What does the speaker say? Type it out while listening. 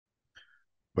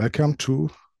Welcome to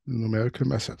Numerical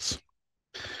Methods.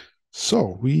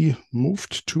 So we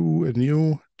moved to a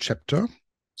new chapter.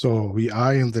 So we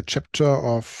are in the chapter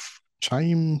of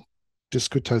time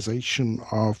discretization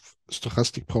of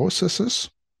stochastic processes.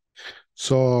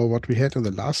 So what we had in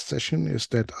the last session is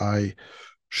that I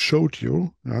showed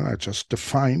you, I just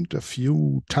defined a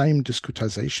few time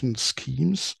discretization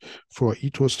schemes for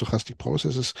Itô stochastic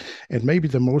processes. And maybe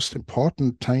the most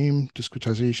important time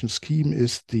discretization scheme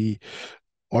is the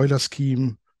Euler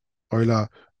scheme,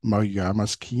 Euler-Maruyama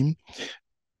scheme.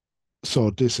 So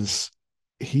this is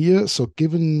here. So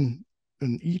given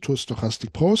an Itô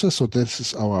stochastic process, so this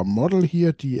is our model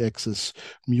here. Dx is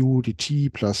mu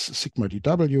dt plus sigma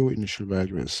dw. Initial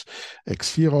value is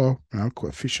x0.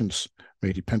 Coefficients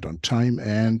may depend on time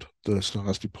and the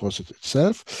stochastic process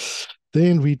itself.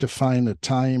 Then we define a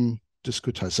time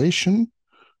discretization,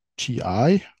 Ti,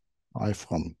 I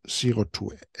from 0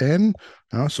 to n,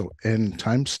 so n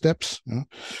time steps.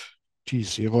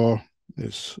 T0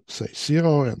 is, say,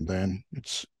 0, and then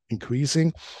it's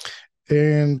increasing.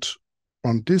 And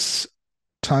on this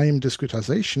time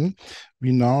discretization,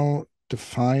 we now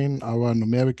define our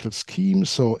numerical scheme.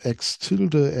 So x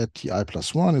tilde at ti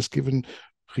plus 1 is given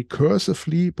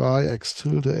recursively by x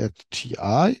tilde at ti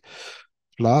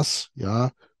plus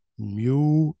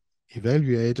mu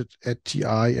evaluated at ti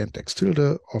and x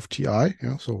tilde of ti,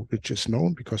 so which is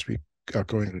known because we are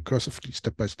going recursively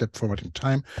step by step forward in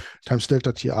time, times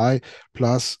delta ti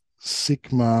plus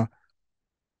sigma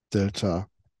delta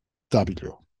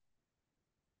w.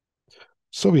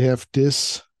 So we have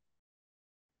this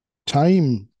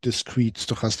time discrete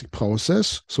stochastic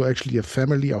process, so actually a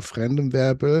family of random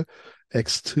variable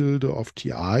x tilde of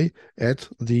ti at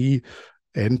the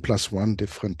n plus 1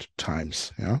 different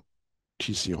times,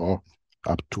 t0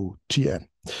 up to tn.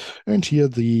 And here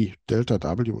the delta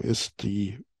w is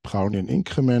the Brownian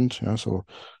increment, so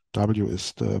w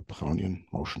is the Brownian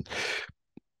motion.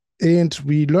 And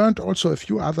we learned also a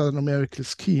few other numerical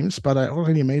schemes, but I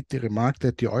already made the remark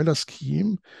that the Euler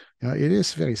scheme, it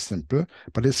is very simple,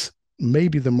 but it's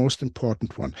maybe the most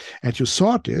important one. And you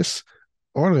saw this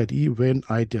already when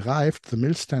I derived the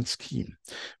Milstein scheme,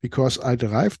 because I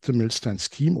derived the Milstein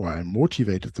scheme, or I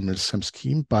motivated the Milstein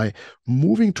scheme by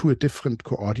moving to a different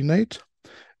coordinate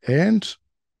and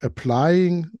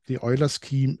applying the Euler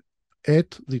scheme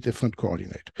at the different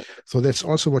coordinate. So that's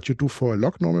also what you do for a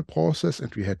log normal process,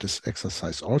 and we had this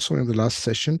exercise also in the last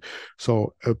session.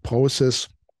 So a process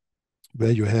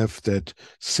where you have that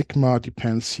sigma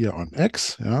depends here on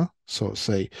x, so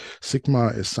say sigma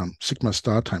is some sigma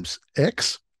star times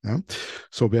x,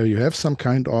 so where you have some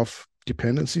kind of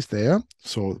dependencies there,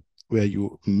 so where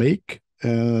you make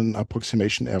an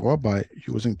approximation error by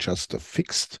using just a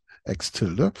fixed x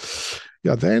tilde,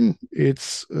 then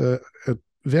it's a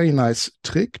very nice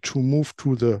trick to move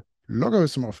to the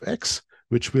logarithm of x,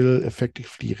 which will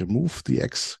effectively remove the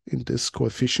x in this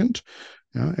coefficient.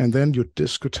 And then you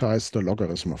discretize the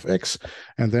logarithm of x,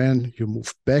 and then you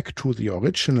move back to the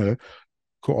original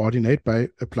coordinate by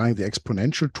applying the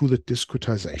exponential to the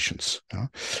discretizations.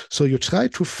 So you try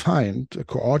to find a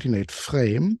coordinate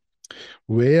frame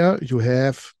where you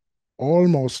have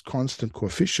almost constant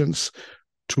coefficients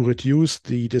to reduce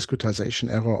the discretization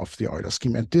error of the Euler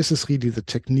scheme. And this is really the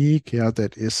technique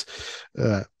that is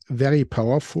very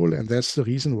powerful, and that's the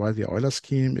reason why the Euler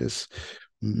scheme is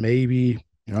maybe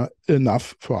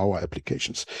enough for our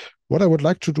applications. What I would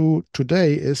like to do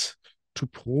today is to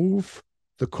prove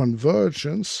the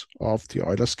convergence of the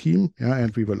Euler scheme,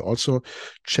 and we will also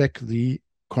check the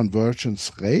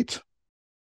convergence rate.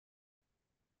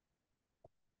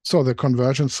 So the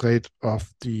convergence rate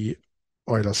of the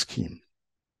Euler scheme.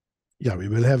 We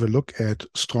will have a look at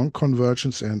strong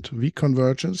convergence and weak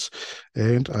convergence,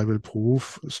 and I will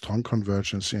prove strong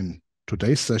convergence in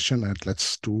today's session, and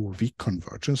let's do weak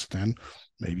convergence then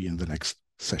maybe in the next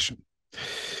session.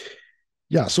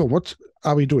 So what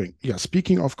are we doing?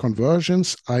 Speaking of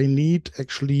convergence, I need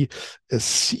actually a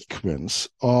sequence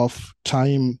of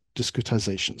time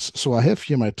discretizations. So I have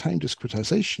here my time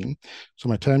discretization. So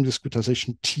my time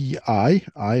discretization Ti,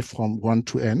 I from 1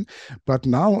 to n. But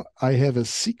now I have a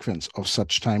sequence of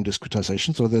such time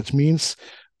discretization. So that means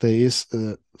there is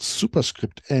a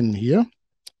superscript n here,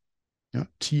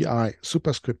 Ti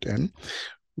superscript n,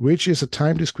 which is a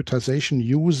time discretization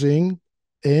using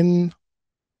n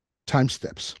time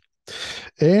steps.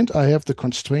 And I have the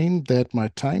constraint that my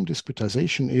time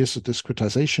discretization is a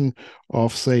discretization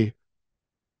of, say,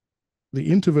 the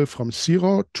interval from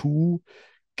 0 to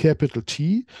capital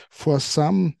T for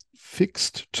some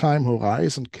fixed time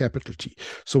horizon, capital T.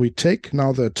 So we take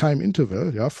now the time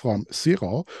interval from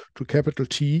 0 to capital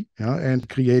T and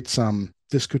create some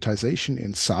discretization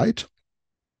inside.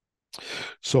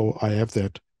 So I have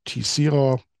that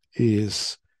T0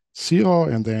 is 0,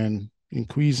 and then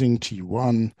increasing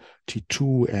T1,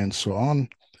 T2, and so on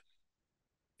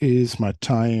is my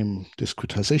time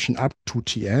discretization up to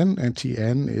Tn, and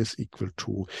Tn is equal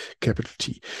to capital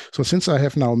T. So since I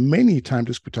have now many time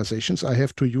discretizations, I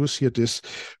have to use here this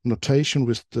notation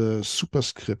with the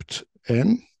superscript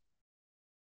n.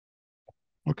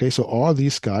 Okay, so all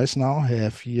these guys now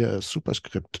have here a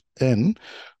superscript n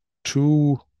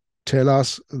to tell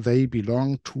us they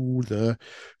belong to the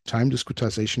time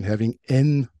discretization having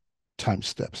n time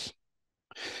steps.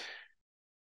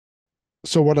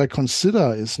 So what I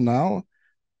consider is now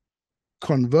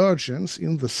convergence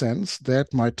in the sense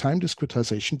that my time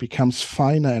discretization becomes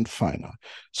finer and finer.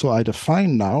 So I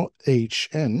define now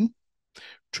Hn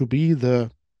to be the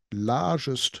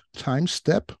largest time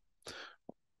step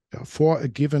for a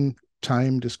given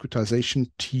time discretization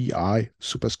Ti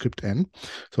superscript n.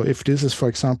 So if this is, for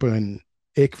example, an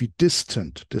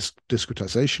equidistant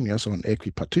discretization, yes, or an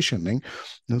equipartitioning,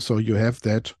 so you have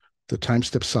that the time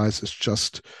step size is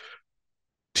just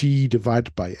T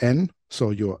divided by n,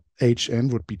 so your Hn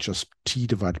would be just T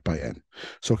divided by n.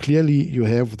 So clearly you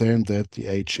have then that the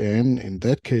Hn in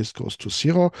that case goes to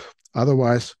 0.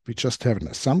 Otherwise, we just have an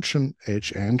assumption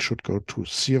Hn should go to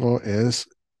 0 as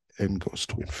n goes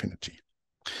to infinity.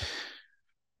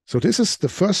 So this is the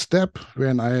first step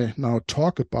when I now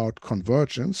talk about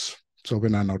convergence. So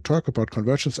when I now talk about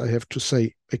convergence, I have to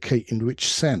say, okay, in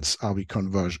which sense are we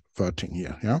converting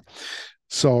here? Yeah.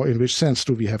 So in which sense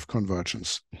do we have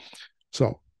convergence?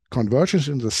 So convergence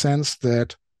in the sense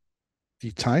that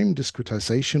the time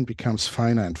discretization becomes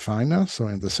finer and finer. So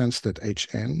in the sense that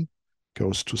Hn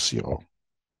goes to 0.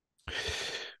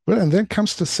 Well, and then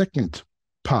comes the second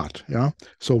part. Yeah.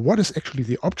 So what is actually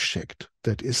the object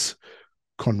that is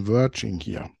converging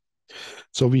here?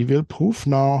 So we will prove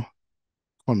now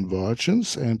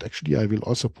convergence, and actually I will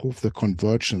also prove the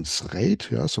convergence rate.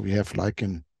 Yeah. So we have like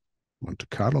in Monte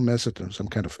Carlo method and some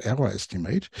kind of error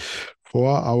estimate for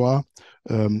our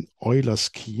Euler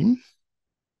scheme.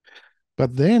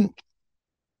 But then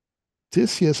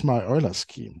this here is my Euler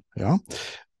scheme. Yeah,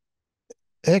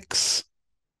 x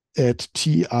at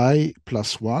Ti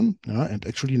plus 1, yeah, and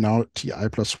actually now Ti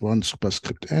plus 1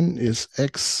 superscript n is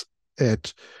x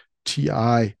at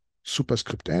Ti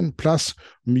superscript n plus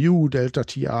mu delta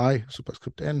Ti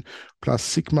superscript n plus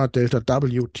sigma delta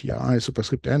W Ti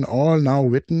superscript n, all now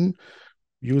written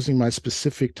using my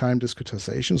specific time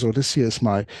discretization. So this here is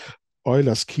my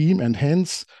Euler scheme, and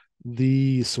hence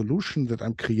the solution that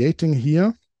I'm creating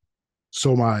here.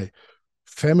 So my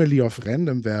family of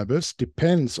random variables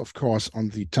depends, of course, on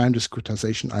the time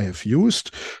discretization I have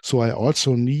used. So I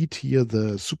also need here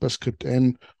the superscript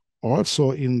n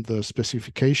also in the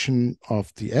specification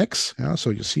of the x. Yeah,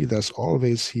 so you see there's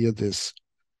always here this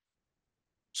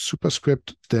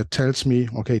superscript that tells me,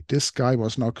 okay, this guy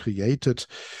was now created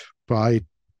by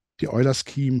the Euler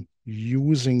scheme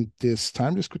using this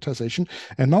time discretization.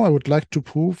 And now I would like to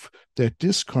prove that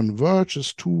this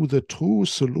converges to the true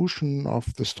solution of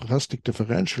the stochastic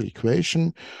differential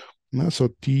equation. So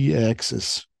dx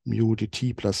is mu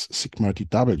dt plus sigma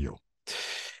dw.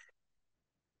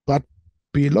 But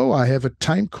below I have a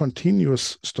time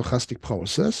continuous stochastic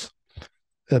process.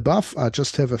 Above I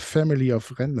just have a family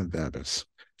of random variables.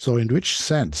 So in which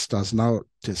sense does now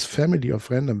this family of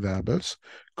random variables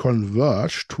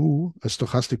converge to a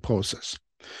stochastic process?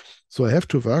 So I have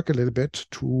to work a little bit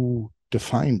to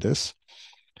define this.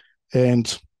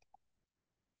 And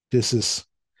this is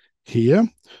here.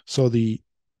 So the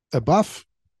above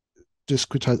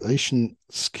discretization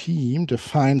scheme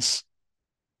defines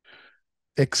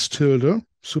x tilde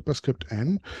superscript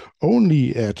n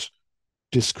only at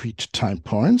discrete time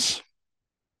points,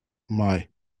 my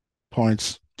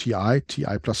points Ti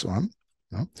plus 1.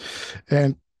 Yeah.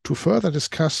 And to further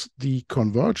discuss the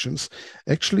convergence,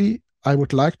 actually, I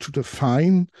would like to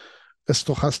define a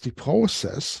stochastic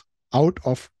process out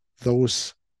of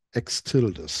those x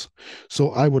tildes.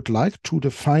 So I would like to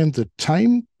define the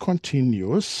time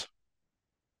continuous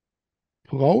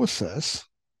process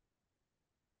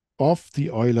of the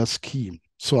Euler scheme.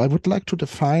 So I would like to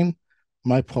define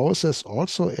my process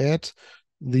also at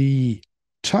the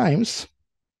times,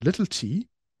 little t,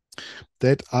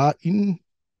 that are in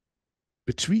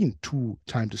between two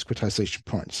time discretization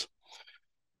points.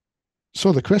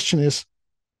 So the question is,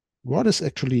 what is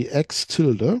actually x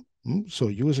tilde? So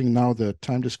using now the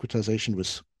time discretization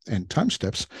with n time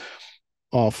steps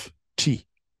of t.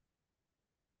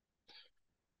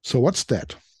 So what's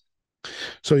that?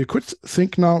 So you could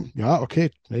think now, yeah,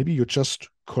 okay, maybe you just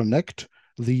connect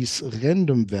these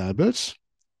random variables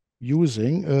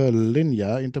using a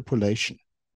linear interpolation.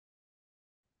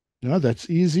 Yeah, that's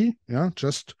easy. Yeah,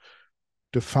 just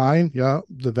define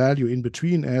the value in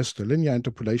between as the linear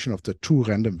interpolation of the two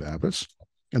random variables.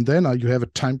 And then you have a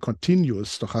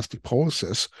time-continuous stochastic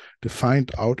process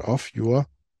defined out of your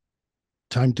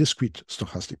time-discrete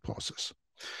stochastic process.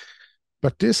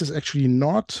 But this is actually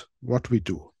not what we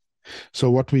do.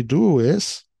 So what we do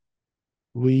is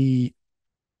we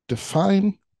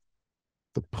define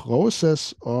the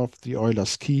process of the Euler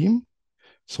scheme.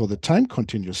 So the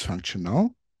time-continuous function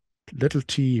now, little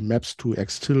t maps to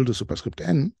x tilde superscript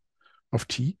n of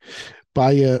t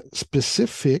by a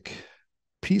specific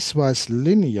piecewise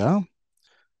linear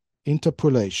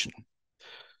interpolation.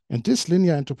 And this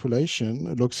linear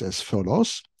interpolation looks as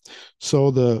follows.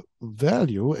 So the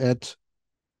value at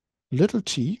little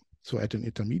t, so at an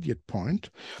intermediate point,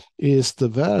 is the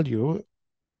value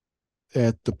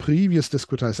at the previous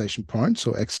discretization point,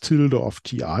 so x tilde of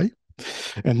ti.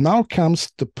 And now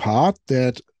comes the part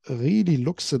that really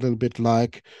looks a little bit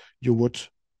like you would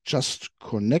just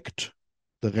connect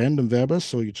the random variables.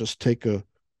 So you just take a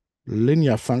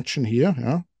linear function here,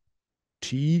 yeah,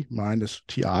 t minus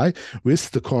ti, with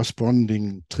the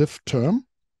corresponding drift term,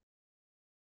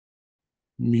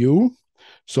 mu.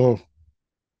 So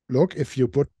look, if you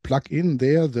plug in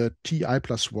there the ti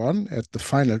plus 1 at the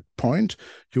final point,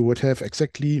 you would have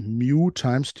exactly mu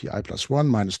times ti plus 1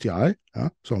 minus ti.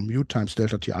 So mu times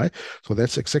delta ti. So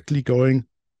that's exactly going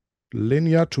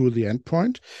linear to the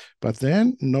endpoint. But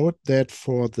then note that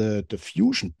for the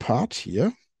diffusion part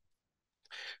here,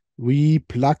 we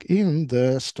plug in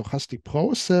the stochastic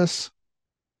process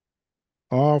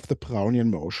of the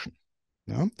Brownian motion.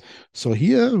 Yeah? So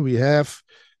here we have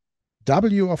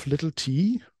w of little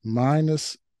t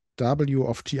minus w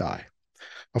of ti.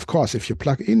 Of course, if you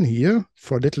plug in here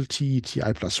for little t, ti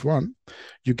plus 1,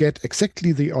 you get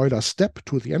exactly the Euler step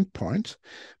to the endpoint,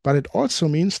 but it also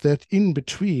means that in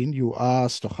between you are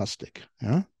stochastic.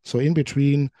 Yeah? So in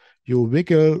between you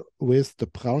wiggle with the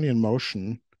Brownian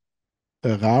motion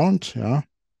around. Yeah?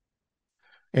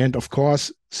 And of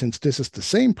course, since this is the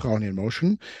same Brownian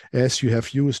motion as you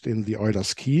have used in the Euler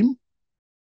scheme,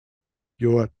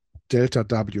 your delta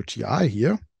WTI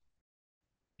here,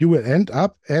 you will end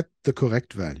up at the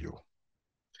correct value.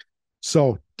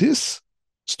 So this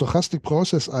stochastic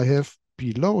process I have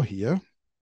below here,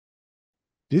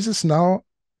 this is now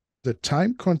the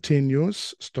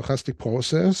time-continuous stochastic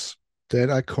process that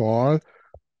I call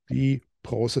the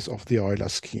process of the Euler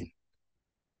scheme.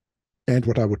 And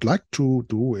what I would like to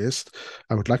do is,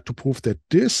 I would like to prove that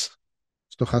this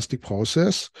stochastic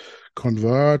process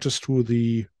converges to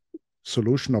the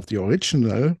solution of the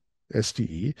original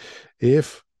SDE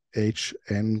if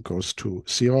Hn goes to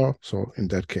 0. So in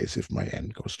that case, if my n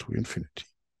goes to infinity.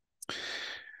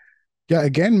 Yeah,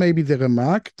 again, maybe the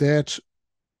remark that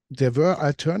there were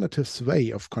alternatives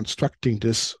way of constructing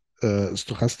this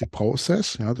stochastic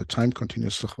process, the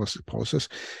time-continuous stochastic process,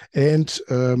 and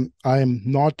I'm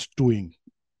not doing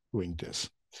this.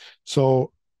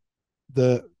 So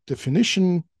the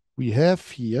definition we have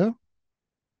here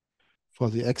for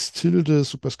the x tilde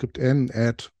superscript n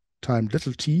at time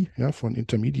little t, for an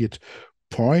intermediate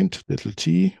point, little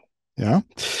t,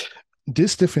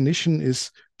 this definition is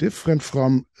different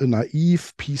from a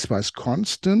naive piecewise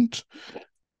constant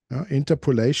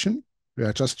interpolation, where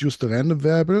I just use the random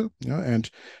variable and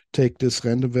take this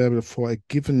random variable for a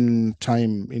given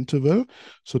time interval.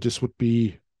 So this would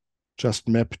be just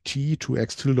map t to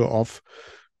x tilde of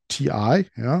ti,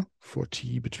 for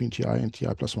t between ti and ti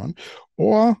plus 1,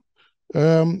 or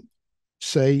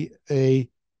say a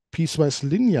piecewise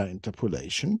linear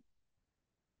interpolation.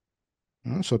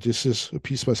 So this is a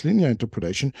piecewise linear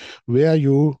interpolation where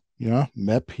you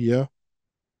map here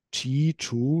t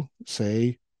to,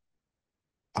 say,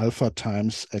 alpha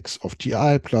times x of ti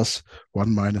plus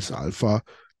 1 minus alpha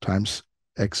times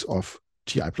x of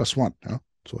ti plus 1.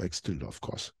 So x tilde, of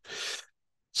course.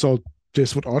 So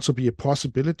this would also be a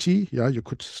possibility. You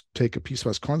could take a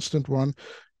piecewise constant one,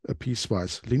 a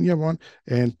piecewise linear one,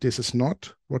 and this is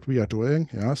not what we are doing.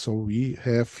 So we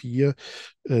have here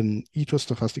an Itô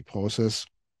stochastic process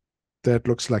that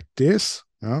looks like this.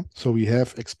 So we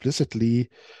have explicitly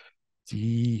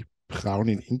the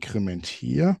Brownian increment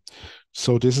here.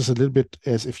 So this is a little bit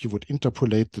as if you would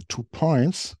interpolate the 2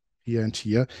 points here and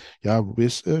here,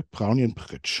 with a Brownian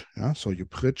bridge. So you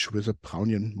bridge with a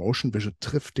Brownian motion, with a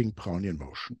drifting Brownian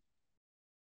motion.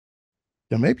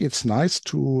 Maybe it's nice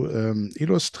to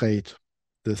illustrate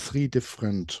the 3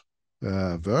 different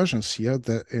versions here,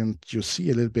 and you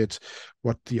see a little bit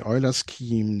what the Euler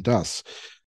scheme does.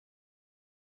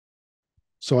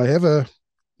 So I have a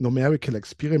numerical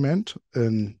experiment,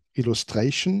 an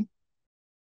illustration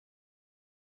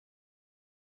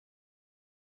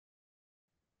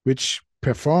which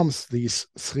performs these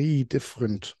three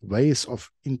different ways of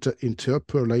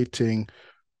interpolating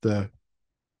the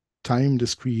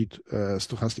time-discrete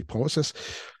stochastic process.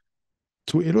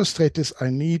 To illustrate this, I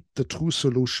need the true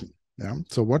solution. Yeah.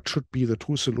 So what should be the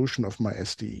true solution of my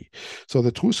SDE? So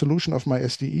the true solution of my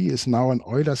SDE is now an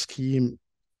Euler scheme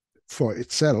for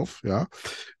itself, yeah,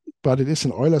 but it is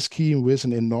an Euler scheme with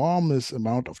an enormous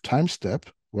amount of time step,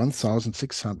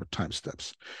 1,600 time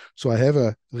steps. So I have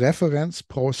a reference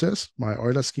process. My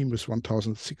Euler scheme with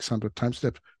 1,600 time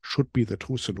steps should be the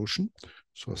true solution.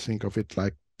 So think of it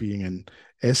like being an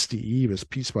SDE with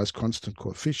piecewise constant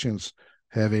coefficients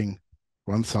having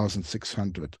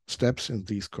 1,600 steps in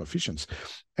these coefficients.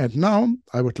 And now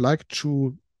I would like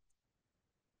to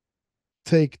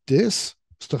take this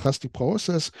stochastic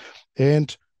process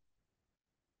and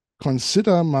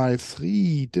consider my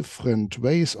three different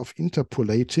ways of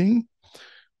interpolating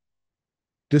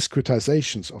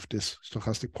discretizations of this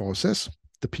stochastic process: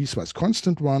 the piecewise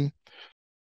constant one,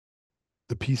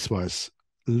 the piecewise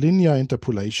linear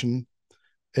interpolation,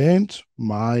 and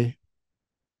my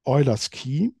Euler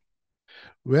scheme,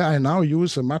 where I now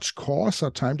use a much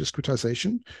coarser time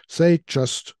discretization, say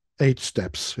just 8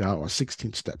 steps, yeah, or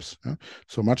 16 steps. Yeah?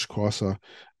 So much coarser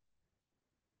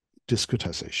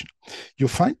discretization. You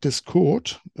find this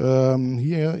code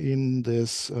here in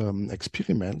this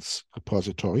experiments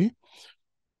repository,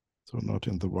 so not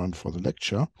in the one for the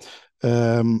lecture,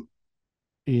 in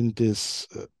this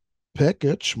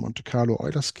package, Monte Carlo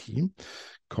Euler scheme,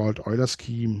 called Euler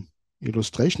scheme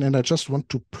illustration, and I just want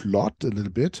to plot a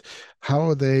little bit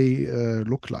how they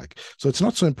look like. So it's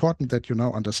not so important that you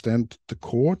now understand the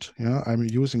code. Yeah, I'm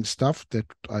using stuff that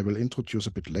I will introduce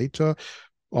a bit later,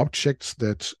 objects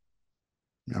that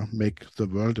make the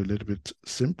world a little bit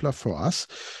simpler for us.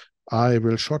 I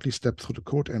will shortly step through the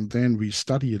code and then we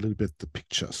study a little bit the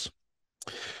pictures.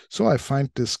 So I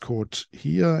find this code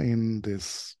here in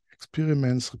this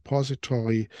experiments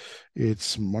repository.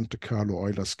 It's Monte Carlo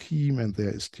Euler scheme, and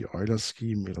there is the Euler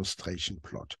scheme illustration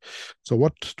plot. So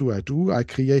what do? I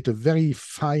create a very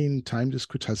fine time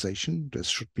discretization. This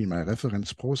should be my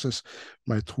reference process,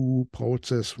 my true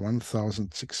process,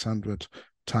 1,600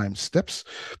 time steps.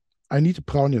 I need a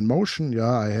Brownian motion. Yeah,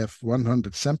 I have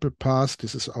 100 sample paths.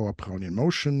 This is our Brownian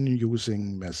motion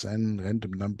using Mersenne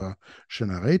random number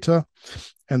generator.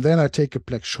 And then I take a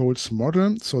Black-Scholes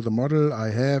model. So the model I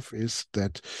have is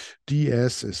that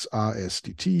ds is rs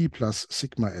dt plus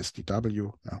sigma s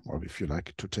dw, or if you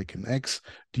like to take an x,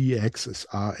 dx is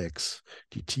rx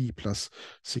dt plus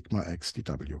sigma x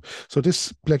dw. So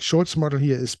this Black-Scholes model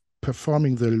here is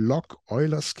performing the log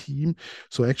Euler scheme.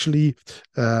 So actually,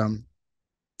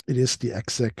 it is the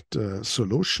exact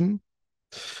solution.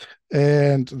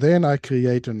 And then I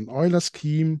create an Euler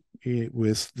scheme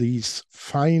with these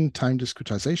fine time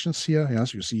discretizations here.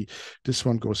 Yes, you see this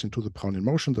one goes into the Brownian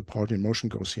motion. The Brownian motion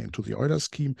goes here into the Euler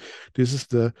scheme. This is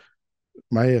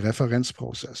my reference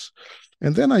process.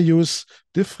 And then I use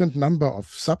different number of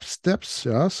sub-steps.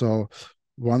 Yeah, so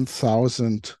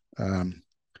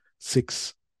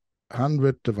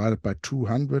 1,600 divided by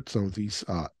 200. So these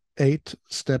are 8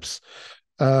 steps.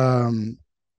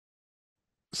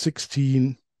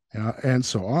 16, yeah, and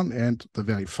so on, and the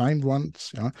very fine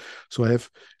ones. Yeah, so I have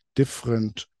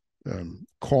different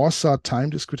coarser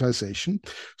time discretization.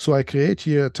 So I create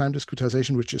here a time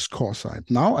discretization which is coarser. And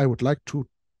now I would like to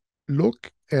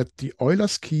look at the Euler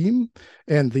scheme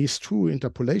and these two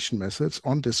interpolation methods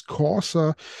on this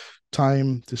coarser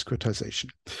time discretization.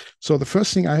 So the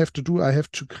first thing I have to do, I have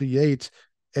to create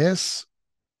S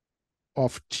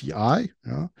of Ti.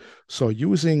 Yeah? So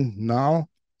using now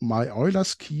my Euler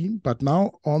scheme, but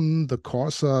now on the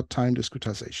coarser time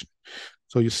discretization.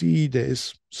 So you see there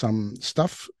is some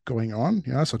stuff going on.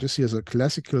 Yeah, so this here is a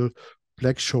classical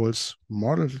Black-Scholes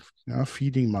model, yeah,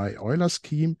 feeding my Euler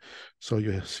scheme. So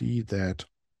you see that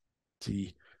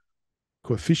the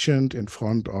coefficient in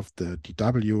front of the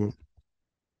dw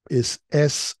is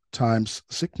S times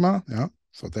sigma. Yeah,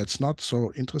 so that's not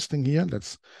so interesting here.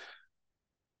 Let's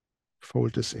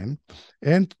fold this in.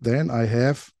 And then I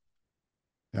have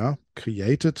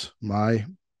created my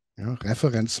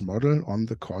reference model on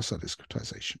the coarser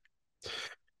discretization.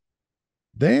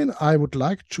 Then I would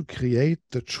like to create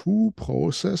the true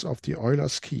process of the Euler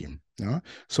scheme. Yeah?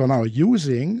 So now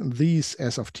using these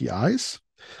S of Ti's,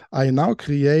 I now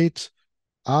create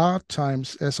R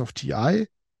times S of Ti,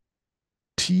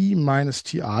 T minus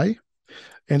Ti,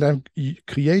 and I'm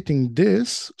creating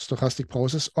this stochastic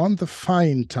process on the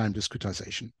fine time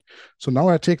discretization. So now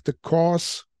I take the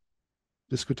coarse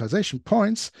discretization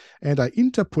points and I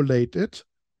interpolate it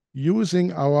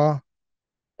using our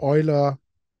Euler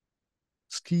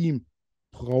scheme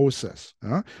process.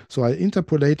 Yeah? So I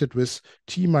interpolate it with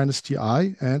t minus ti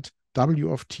and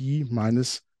w of t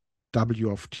minus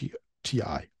w of ti.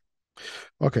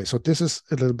 Okay, so this is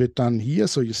a little bit done here.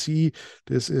 So you see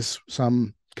this is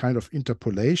some kind of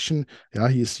interpolation. Yeah,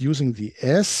 he is using the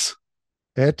S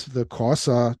at the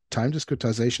coarser time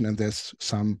discretization, and there's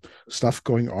some stuff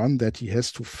going on that he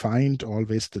has to find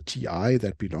always the ti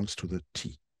that belongs to the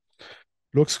t.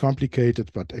 Looks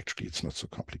complicated, but actually it's not so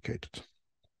complicated.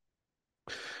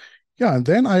 Yeah, and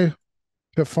then I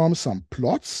perform some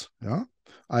plots. Yeah,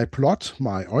 I plot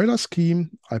my Euler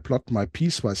scheme. I plot my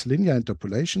piecewise linear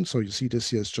interpolation. So you see this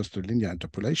here is just a linear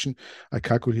interpolation. I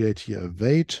calculate here a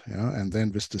weight, yeah, and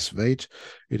then with this weight,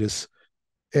 it is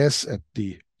S at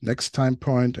the next time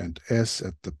point and S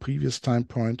at the previous time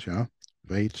point, yeah,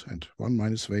 weight and 1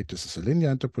 minus weight. This is a linear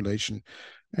interpolation,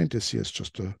 and this here is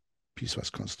just a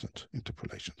piecewise constant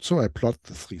interpolation. So I plot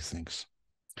the three things.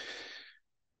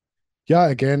 Yeah,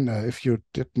 again, if you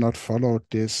did not follow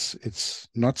this, it's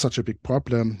not such a big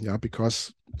problem, yeah,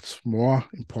 because it's more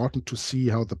important to see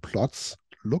how the plots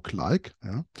look like,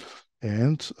 yeah,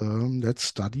 and let's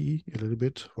study a little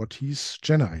bit what he's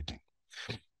generating.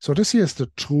 So this here is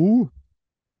the true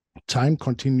time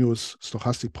continuous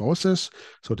stochastic process.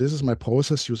 So this is my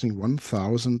process using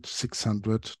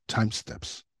 1,600 time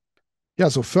steps. Yeah,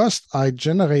 so first I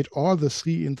generate all the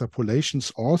three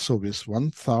interpolations also with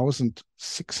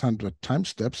 1,600 time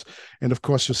steps. And of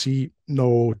course, you see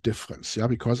no difference, yeah,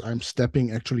 because I'm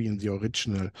stepping actually in the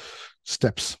original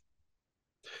steps.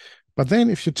 But then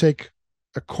if you take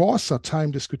a coarser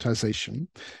time discretization,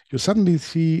 you suddenly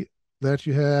see that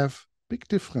you have big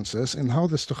differences in how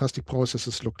the stochastic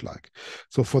processes look like.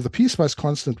 So for the piecewise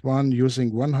constant one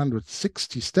using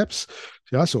 160 steps,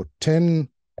 yeah, so 10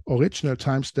 original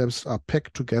time steps are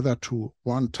packed together to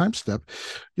one time step.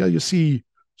 Yeah, you see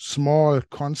small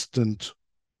constant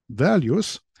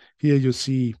values. Here you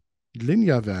see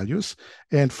linear values.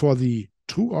 And for the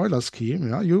true Euler scheme,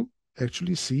 yeah, you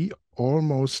actually see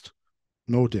almost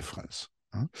no difference.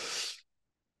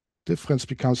 Difference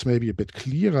becomes maybe a bit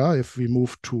clearer if we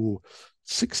move to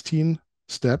 16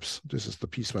 steps. This is the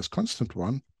piecewise constant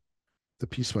one, the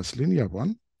piecewise linear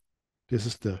one. This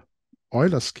is the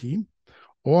Euler scheme.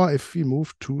 Or if we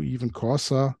move to even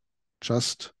coarser,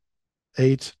 just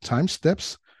 8 time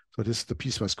steps. So this is the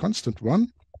piecewise constant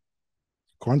one.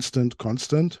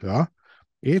 Constant, yeah.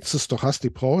 It's a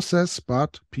stochastic process,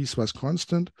 but piecewise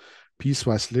constant,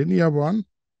 piecewise linear one.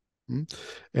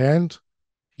 And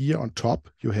here on top,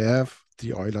 you have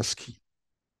the Euler scheme.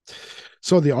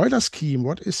 So the Euler scheme,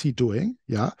 what is he doing?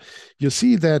 Yeah, you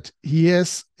see that he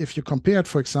has, if you compare it,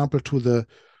 for example, to the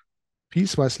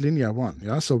piecewise linear one.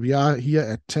 Yeah, so we are here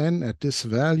at 10 at this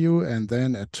value, and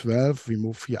then at 12 we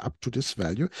move here up to this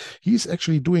value. He's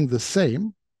actually doing the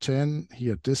same, 10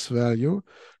 here at this value,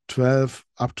 12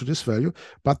 up to this value,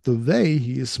 but the way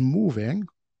he is moving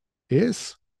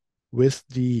is with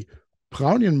the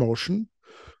Brownian motion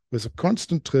with a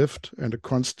constant drift and a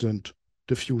constant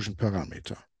diffusion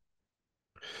parameter.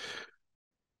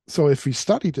 So if we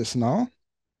study this now,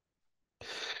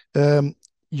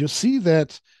 you see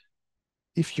that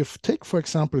if you take, for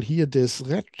example, here this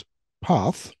red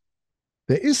path,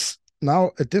 there is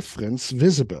now a difference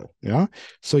visible. Yeah.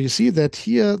 So you see that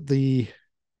here the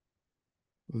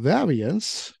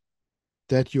variance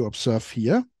that you observe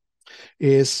here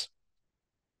is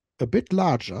a bit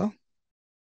larger.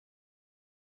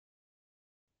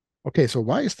 Okay, so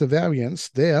why is the variance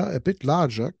there a bit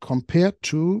larger compared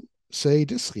to, say,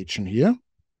 this region here?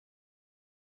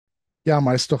 Yeah,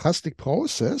 my stochastic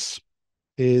process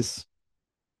is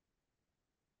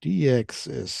dx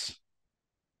is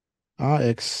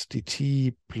rx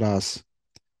dt plus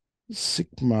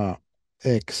sigma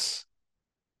x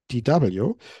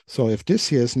dw. So if this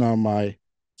here is now my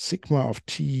sigma of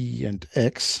t and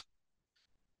x,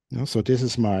 you know, so this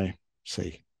is my,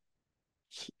 say,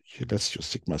 let's use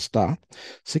sigma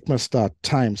star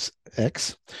times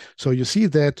x. So you see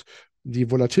that the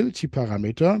volatility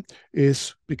parameter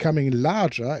is becoming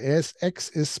larger as x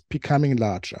is becoming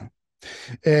larger.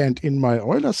 And in my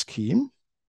Euler scheme,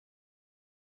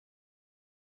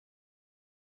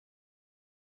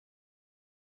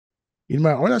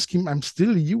 I'm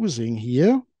still using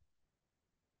here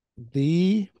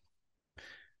the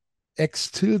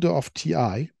x tilde of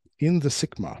ti in the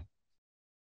sigma.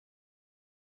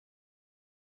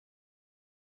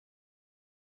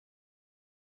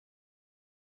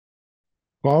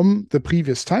 From the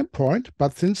previous time point,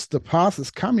 but since the path is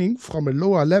coming from a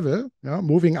lower level, yeah,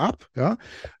 moving up, yeah,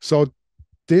 so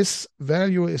this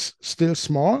value is still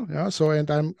small, yeah, so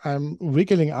and I'm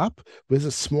wiggling up with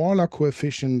a smaller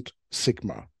coefficient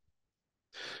sigma.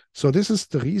 So this is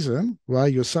the reason why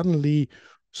you suddenly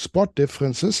spot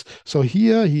differences. So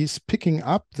here he's picking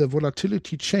up the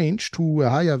volatility change to a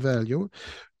higher value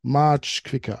much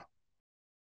quicker.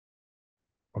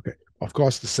 Okay, of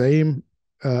course, the same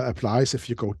applies if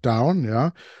you go down.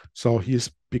 Yeah, so he's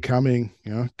becoming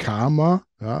calmer,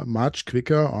 much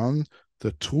quicker on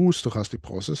the true stochastic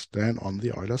process than on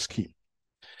the Euler scheme.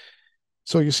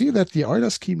 So you see that the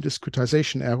Euler scheme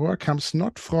discretization error comes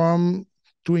not from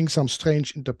doing some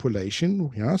strange interpolation,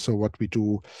 so what we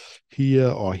do here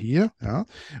or here,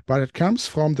 but it comes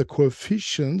from the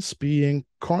coefficients being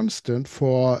constant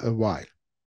for a while.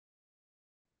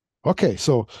 Okay,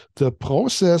 so the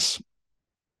process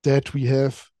that we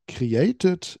have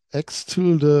created, x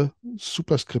tilde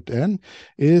superscript n,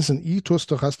 is an Itô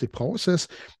stochastic process.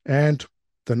 And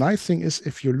the nice thing is,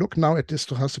 if you look now at this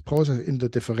stochastic process in the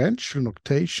differential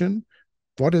notation,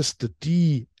 what is the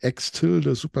d x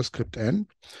tilde superscript n?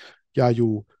 Yeah,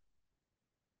 you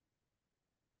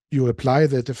apply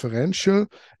the differential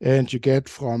and you get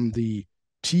from the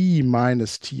t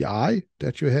minus ti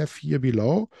that you have here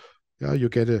below, you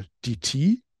get a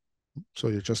dt. So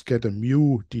you just get a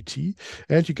mu dt,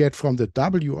 and you get from the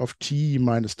w of t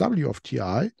minus w of ti,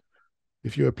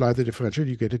 if you apply the differential,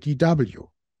 you get a dw.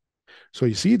 So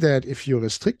you see that if you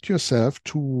restrict yourself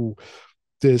to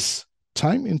this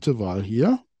time interval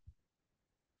here,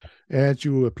 and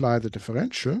you apply the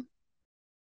differential,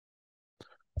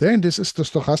 then this is the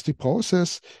stochastic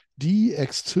process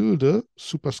dx tilde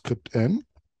superscript n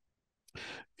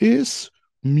is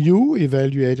mu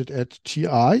evaluated at ti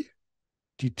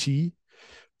dt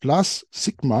plus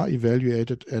sigma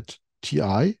evaluated at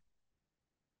ti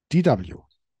dw.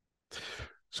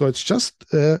 So it's just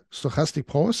a stochastic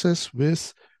process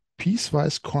with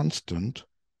piecewise constant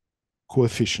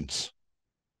coefficients.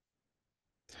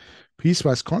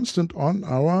 Piecewise constant on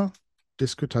our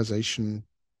discretization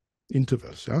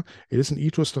intervals. Yeah? It is an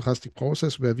Itô stochastic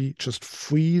process where we just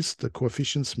freeze the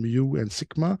coefficients mu and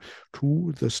sigma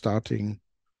to the starting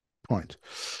point.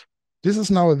 This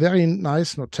is now a very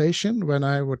nice notation when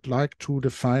I would like to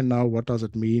define now what does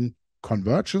it mean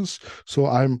convergence. So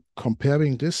I'm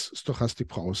comparing this stochastic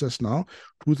process now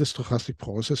to the stochastic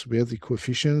process where the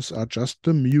coefficients are just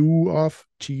the mu of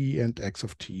t and x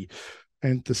of t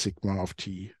and the sigma of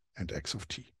t and x of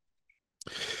t.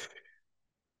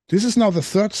 This is now the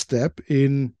third step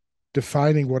in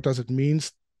defining what does it mean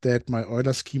that my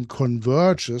Euler scheme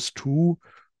converges to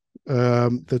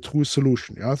the true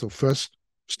solution. Yeah, so first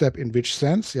step, in which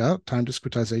sense? Yeah, time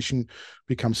discretization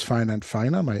becomes finer and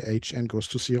finer. My hn goes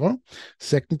to 0.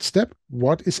 Second step,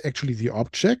 what is actually the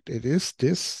object? It is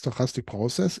this stochastic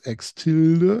process x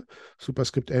tilde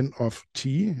superscript n of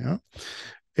t. Yeah,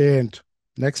 and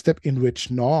next step, in which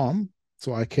norm?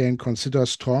 So I can consider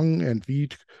strong and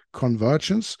weak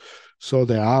convergence. So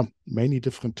there are many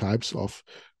different types of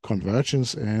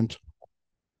convergence, and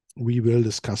we will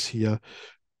discuss here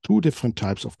two different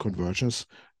types of convergence: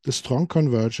 the strong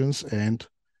convergence and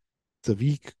the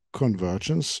weak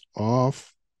convergence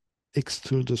of x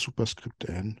tilde superscript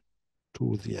n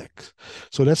to the x.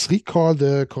 So let's recall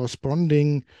the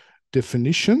corresponding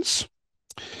definitions.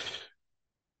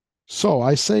 So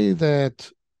I say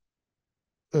that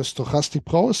a stochastic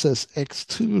process x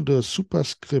tilde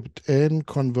superscript n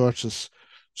converges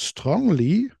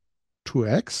strongly to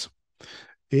x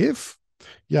if,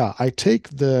 I take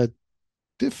the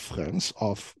difference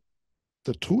of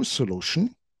the true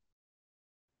solution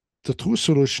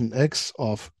x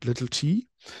of little t,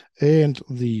 and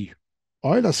the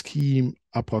Euler scheme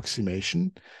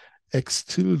approximation x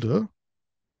tilde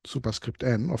superscript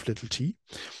n of little t.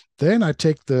 Then I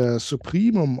take the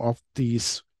supremum of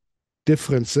these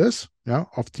differences,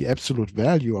 of the absolute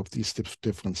value of these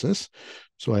differences.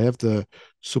 So I have the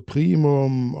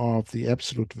supremum of the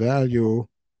absolute value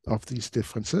of these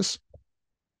differences.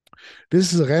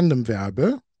 This is a random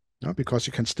variable, because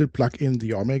you can still plug in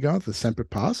the omega, the sample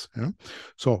path.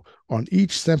 So on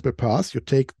each sample path, you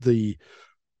take the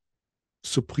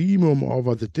supremum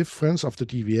over the difference of the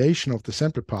deviation of the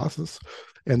sample paths.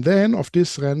 And then of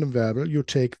this random variable, you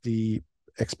take the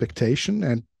expectation,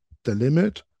 and the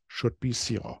limit should be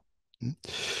 0.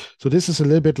 So this is a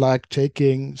little bit like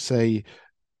taking, say,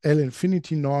 L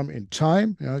infinity norm in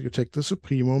time. You take the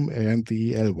supremum and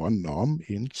the L1 norm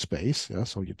in space.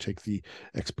 So you take the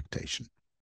expectation.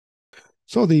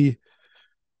 So the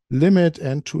limit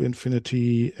n to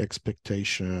infinity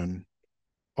expectation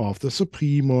of the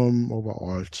supremum over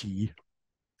all t,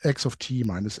 x of t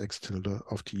minus x tilde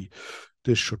of t,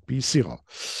 this should be 0.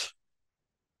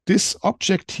 This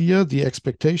object here, the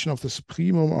expectation of the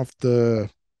supremum of the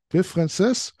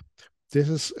differences, this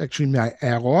is actually my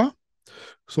error.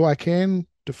 So I can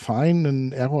define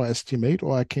an error estimate,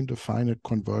 or I can define a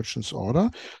convergence order.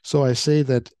 So I say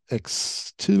that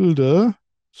x tilde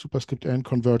superscript n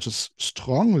converges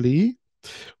strongly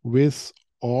with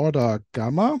order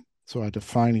gamma. So I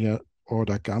define here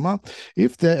order gamma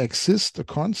if there exists a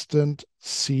constant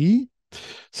c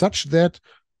such that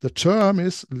the term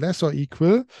is less or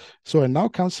equal. So and now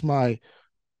comes my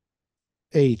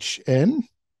hn,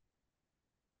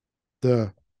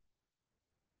 the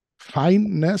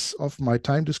fineness of my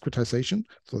time discretization,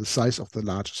 so the size of the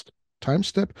largest time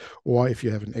step, or if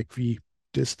you have an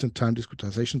equidistant time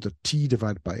discretization, the t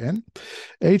divided by n,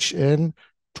 hn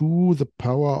to the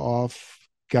power of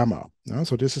gamma.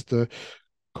 So this is the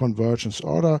convergence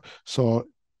order. So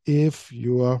if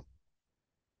your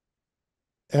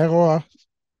error,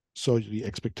 so the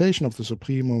expectation of the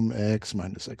supremum x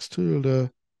minus x tilde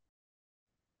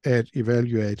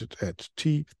evaluated at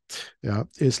t,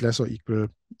 is less or equal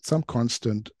some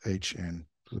constant hn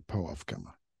to the power of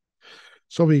gamma.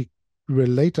 So we will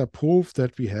later prove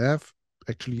that we have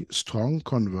actually strong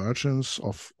convergence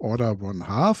of order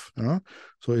 1/2.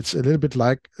 So it's a little bit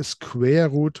like a square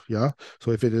root.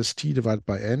 So if it is t divided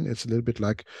by n, it's a little bit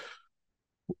like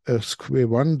a square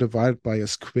 1 divided by a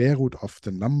square root of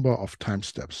the number of time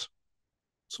steps.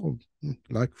 So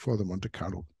like for the Monte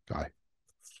Carlo guy.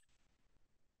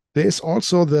 There is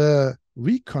also the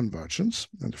weak convergence.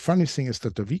 And the funny thing is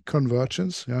that the weak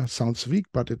convergence sounds weak,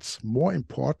 but it's more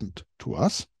important to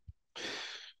us.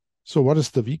 So what is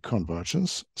the weak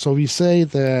convergence? So we say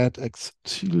that x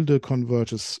tilde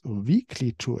converges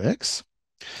weakly to x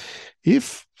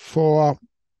if for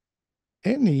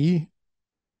any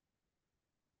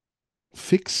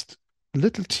fixed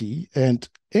little t and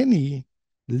any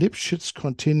Lipschitz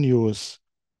continuous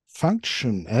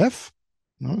function f.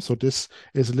 So this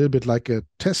is a little bit like a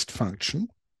test function,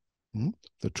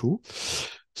 the two.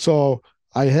 So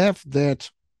I have that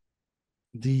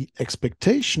the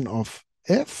expectation of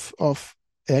f of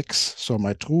x, so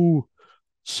my true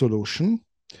solution,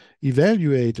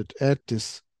 evaluated at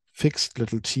this fixed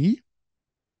little t.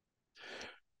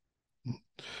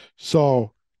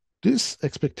 So this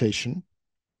expectation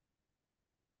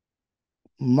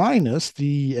minus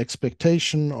the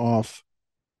expectation of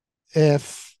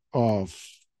f of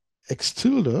x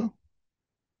tilde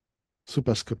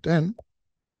superscript n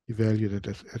evaluated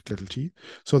at little t.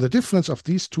 So the difference of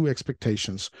these two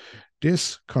expectations,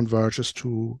 this converges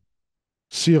to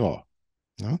 0.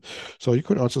 So you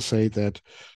could also say that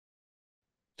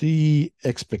the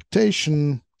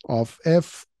expectation of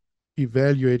f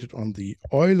evaluated on the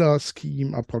Euler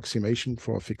scheme approximation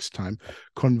for a fixed time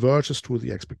converges to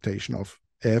the expectation of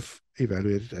f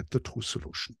evaluated at the true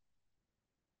solution.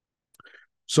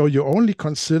 So you only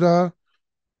consider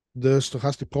the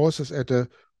stochastic process at a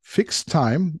fixed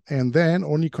time and then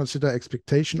only consider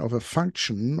expectation of a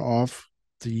function of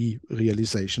the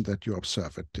realization that you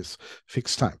observe at this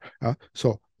fixed time.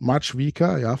 So much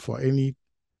weaker for any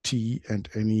t and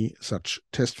any such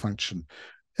test function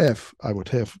f, I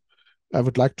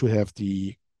would like to have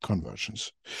the convergence.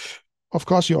 Of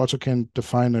course, you also can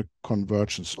define a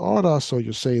convergence order. So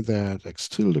you say that x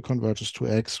tilde converges to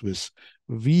x with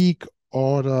weak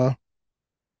order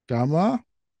gamma.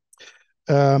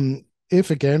 If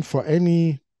again for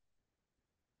any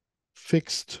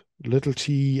fixed little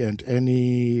t and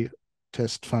any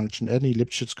test function, any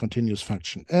Lipschitz continuous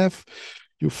function f,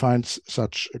 you find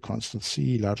such a constant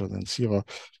c larger than 0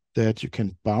 that you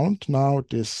can bound now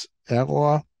this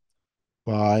error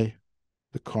by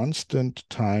the constant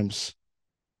times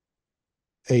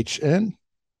hn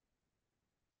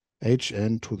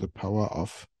to the power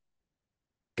of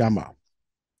gamma.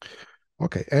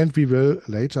 Okay, and we will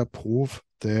later prove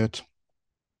that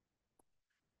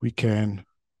we can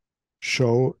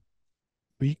show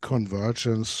weak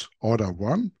convergence order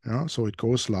 1. So it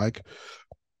goes like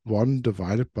 1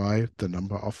 divided by the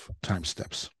number of time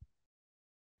steps.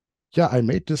 I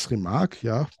made this remark.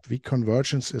 Weak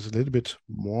convergence is a little bit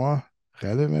more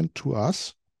relevant to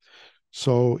us.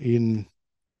 So in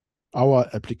our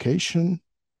application,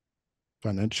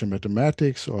 financial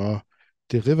mathematics or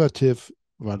derivative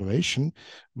valuation,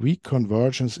 weak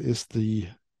convergence is the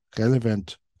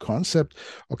relevant concept.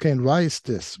 Okay, and why is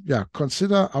this?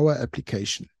 Consider our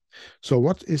application. So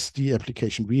what is the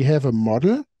application? We have a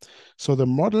model. So the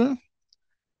model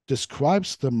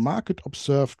describes the market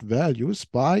observed values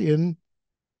by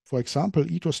for example,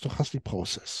 Itô Stochastic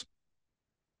process.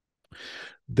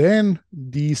 Then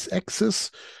these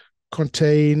axes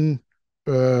contain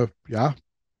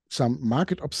some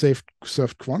market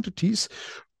observed quantities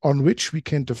on which we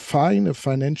can define a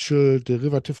financial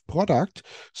derivative product.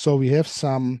 So we have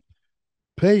some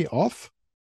payoff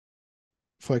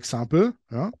for example,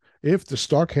 if the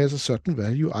stock has a certain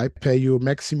value, I pay you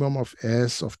maximum of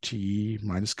S of t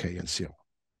minus k and 0.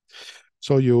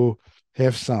 So you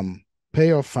have some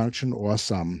payoff function or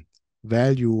some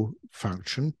value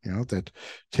function that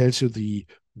tells you the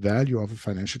value of a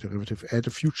financial derivative at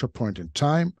a future point in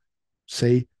time,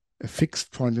 say a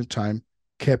fixed point in time,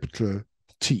 capital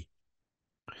T.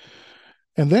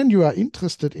 And then you are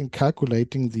interested in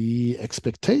calculating the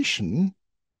expectation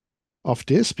of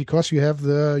this because you have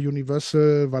the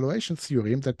universal valuation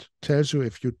theorem that tells you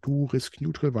if you do risk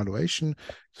neutral valuation,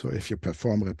 so if you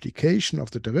perform replication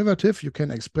of the derivative, you can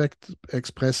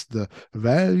express the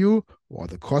value or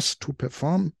the cost to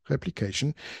perform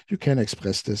replication. You can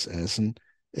express this as an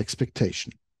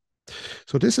expectation.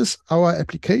 So this is our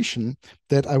application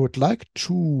that I would like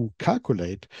to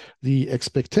calculate the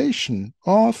expectation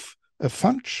of a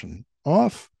function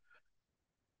of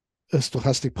a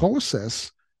stochastic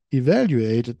process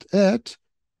evaluated at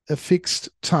a fixed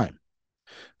time.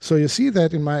 So you see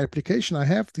that in my application, I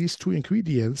have these two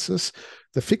ingredients,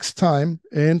 the fixed time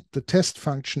and the test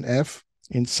function f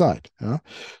inside.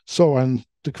 So, and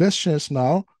the question is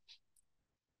now,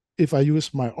 if I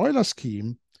use my Euler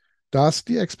scheme, does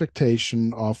the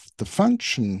expectation of the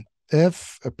function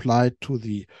f applied to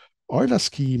the Euler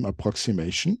scheme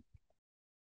approximation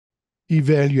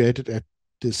evaluated at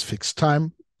this fixed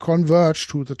time converge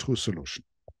to the true solution?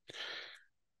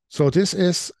 So this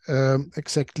is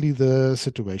exactly the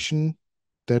situation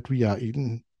that we are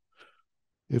in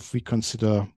if we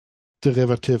consider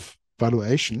derivative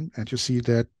valuation, and you see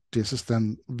that this is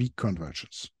then weak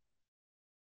convergence.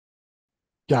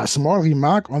 Yeah, a small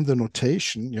remark on the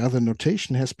notation. Yeah, the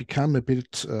notation has become a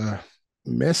bit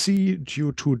messy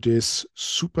due to this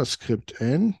superscript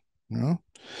n.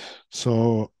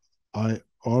 So I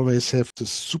always have the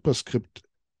superscript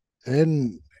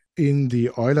n in the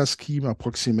Euler scheme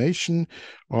approximation,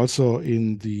 also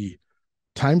in the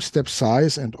time step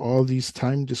size, and all these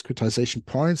time discretization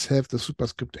points have the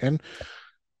superscript n.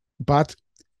 But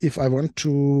if I want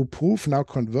to prove now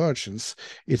convergence,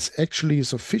 it's actually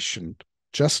sufficient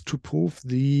just to prove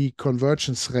the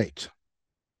convergence rate.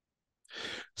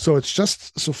 So it's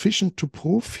just sufficient to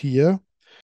prove here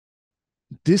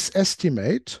this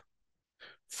estimate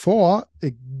for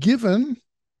a given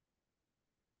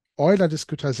Euler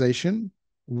discretization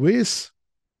with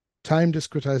time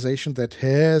discretization that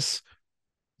has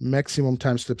maximum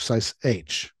time step size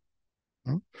h.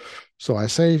 So I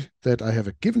say that I have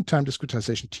a given time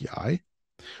discretization Ti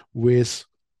with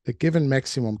a given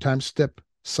maximum time step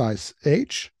size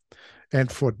h,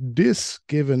 and for this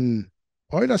given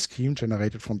Euler scheme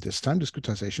generated from this time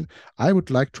discretization, I would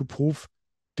like to prove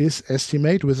this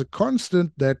estimate with a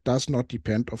constant that does not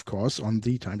depend, of course, on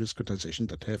the time discretization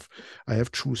that I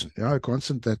have chosen. A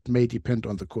constant that may depend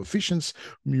on the coefficients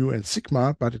mu and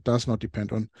sigma, but it does not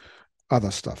depend on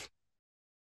other stuff.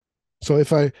 So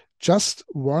if I just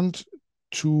want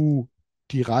to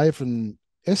derive an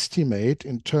estimate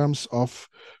in terms of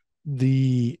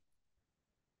the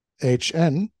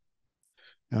Hn,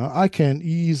 I can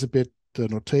ease a bit the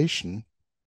notation,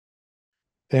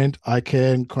 and I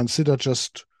can consider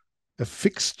just a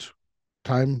fixed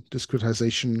time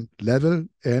discretization level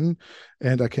n,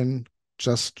 and I can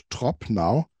just drop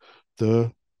now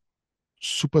the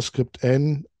superscript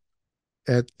n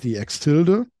at the x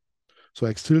tilde. So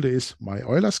x tilde is my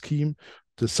Euler scheme,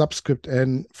 the subscript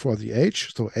n for the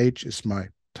h, so h is my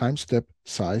time step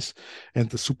size, and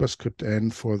the superscript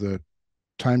n for the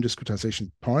time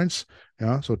discretization points.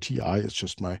 So Ti is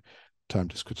just my time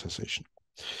discretization.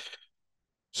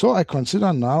 So I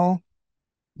consider now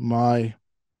my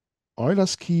Euler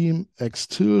scheme x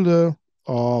tilde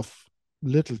of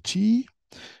little t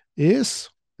is,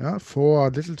 for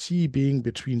little t being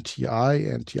between Ti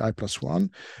and Ti plus 1,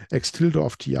 x tilde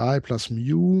of Ti plus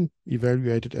mu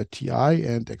evaluated at Ti,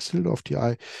 and x tilde of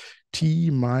Ti, t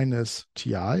minus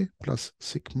Ti plus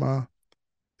sigma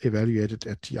evaluated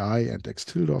at Ti, and x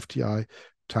tilde of Ti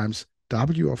times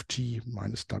w of t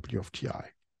minus w of Ti.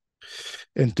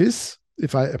 And this,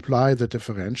 if I apply the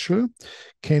differential,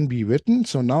 can be written.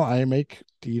 So now I make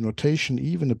the notation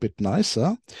even a bit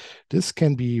nicer. This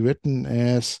can be written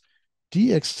as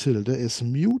dx tilde is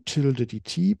mu tilde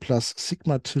dt plus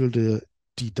sigma tilde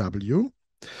dw,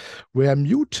 where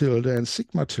mu tilde and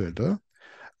sigma tilde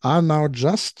are now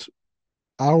just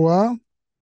our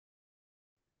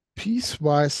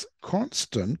piecewise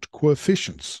constant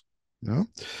coefficients.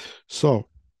 So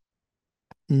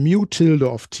mu tilde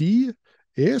of t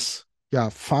is,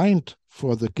 find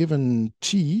for the given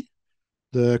t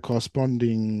the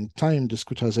corresponding time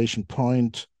discretization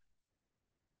point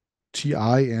Ti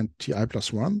and Ti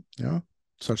plus 1,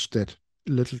 such that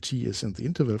little t is in the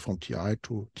interval from ti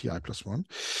to ti plus 1.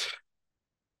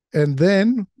 And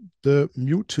then the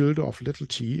mu tilde of little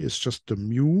t is just the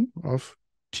mu of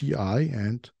ti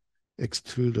and x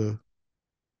tilde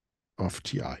of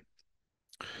ti.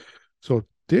 So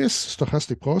this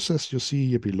stochastic process you see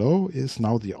here below is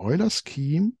now the Euler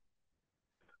scheme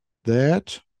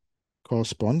that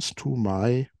corresponds to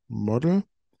my model.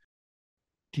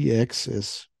 Dx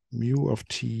is mu of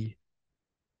t,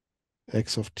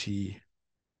 x of t,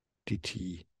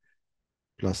 dt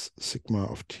plus sigma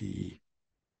of t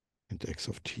and x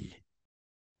of t,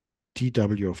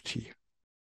 dw of t.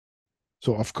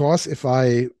 So of course, if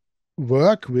I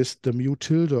work with the mu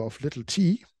tilde of little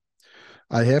t,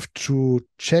 I have to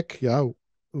check,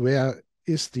 where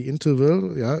is the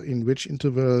interval, in which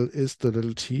interval is the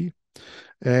little t,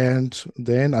 and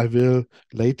then I will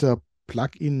later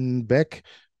plug in back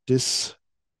this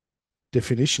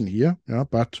definition here,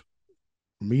 but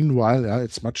meanwhile,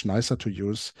 it's much nicer to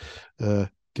use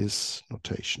this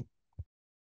notation.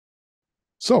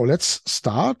 So let's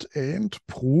start and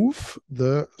prove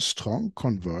the strong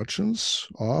convergence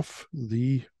of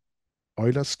the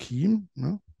Euler scheme,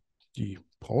 the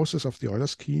process of the Euler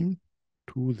scheme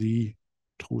to the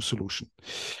true solution.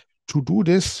 To do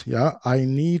this, I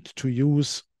need to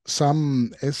use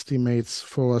some estimates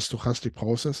for stochastic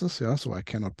processes, so I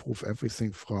cannot prove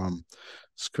everything from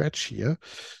scratch here.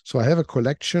 So I have a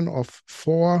collection of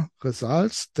 4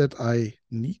 results that I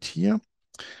need here.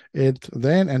 And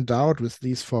then endowed with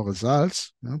these 4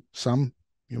 results, some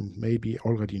you maybe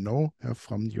already know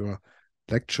from your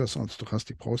lectures on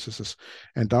stochastic processes,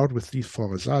 endowed with these 4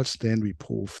 results, then we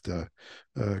prove the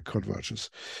convergence.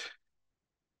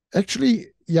 Actually,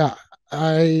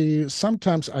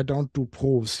 sometimes I don't do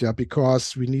proofs,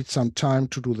 because we need some time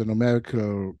to do the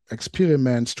numerical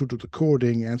experiments, to do the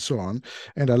coding and so on.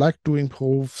 And I like doing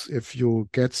proofs if you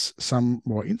get some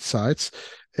more insights.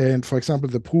 And for example,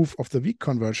 the proof of the weak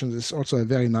convergence is also a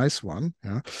very nice one,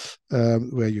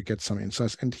 where you get some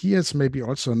insights. And here it's maybe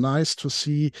also nice to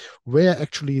see where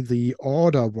actually the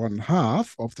order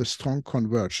 1/2 of the strong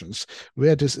convergence,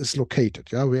 where this is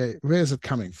located, where is it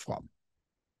coming from?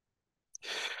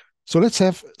 So let's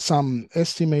have some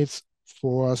estimates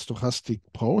for stochastic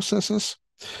processes.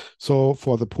 So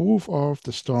for the proof of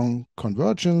the strong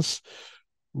convergence,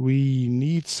 we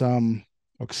need some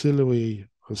auxiliary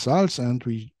results, and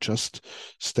we just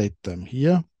state them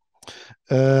here.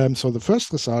 So the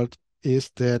first result is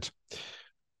that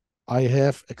I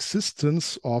have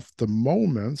existence of the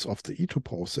moments of the Itô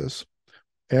process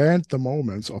and the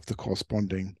moments of the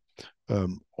corresponding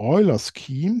Euler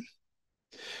scheme.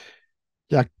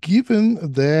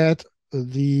 Given that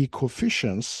the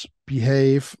coefficients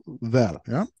behave well,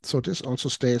 so this also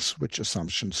states which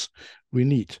assumptions we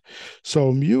need.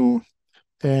 So mu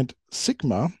and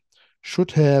sigma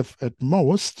should have at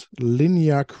most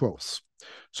linear growth.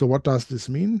 So what does this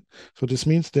mean? So this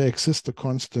means there exists a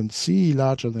constant c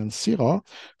larger than 0,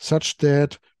 such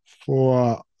that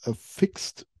for a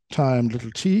fixed time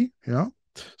little t,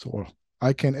 so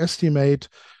I can estimate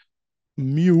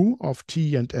mu of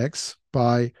t and x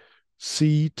by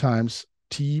c times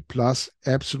t plus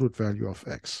absolute value of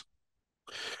x.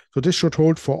 So this should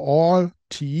hold for all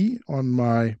t on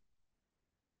my,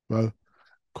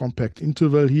 compact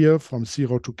interval here from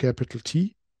 0 to capital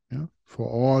T, for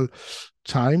all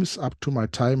times up to my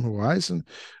time horizon.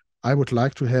 I would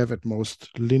like to have at most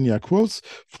linear growth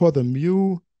for the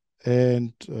mu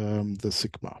and the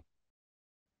sigma.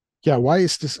 Why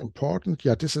is this important?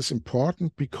 This is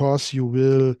important because you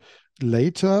will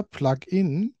later plug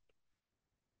in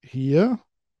here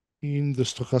in the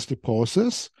stochastic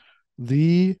process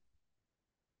the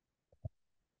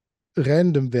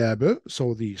random variable,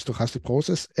 so the stochastic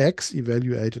process x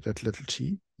evaluated at little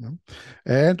t,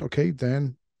 and okay,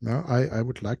 then I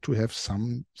would like to have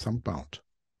some bound.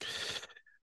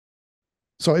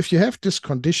 So if you have this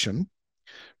condition,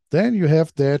 then you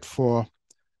have that for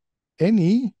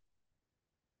any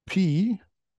p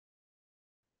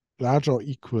larger or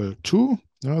equal to,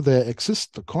 there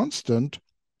exists a constant,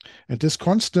 and this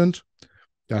constant,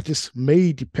 this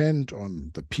may depend on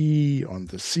the p, on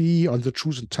the c, on the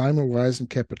chosen time horizon,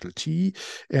 capital T,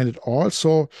 and it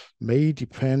also may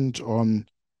depend on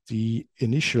the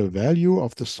initial value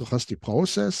of the stochastic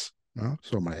process,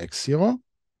 so my x0,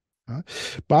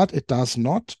 but it does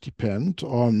not depend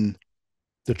on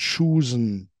the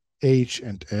chosen h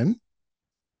and n.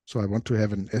 So I want to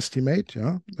have an estimate,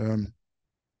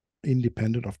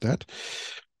 independent of that.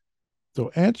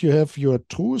 So, and you have your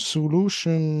true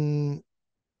solution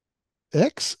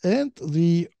x and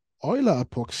the Euler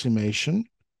approximation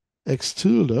x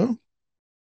tilde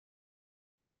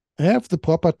have the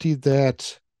property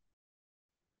that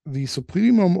the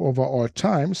supremum over all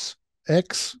times,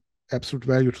 x, absolute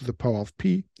value to the power of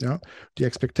p, yeah, the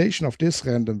expectation of this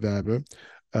random variable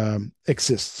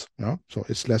exists. Yeah? So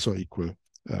it's less or equal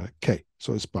k.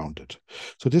 So it's bounded.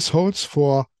 So this holds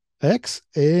for x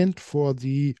and for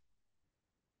the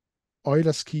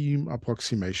Euler scheme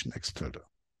approximation x tilde.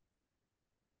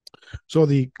 So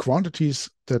the quantities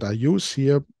that I use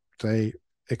here, they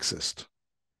exist.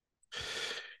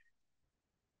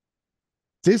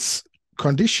 This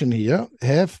condition here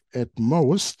have at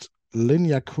most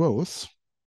linear growth.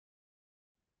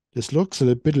 This looks a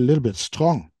little bit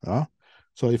strong. Yeah?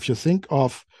 So if you think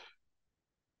of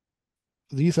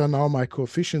these are now my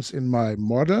coefficients in my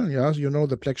model. Yeah, you know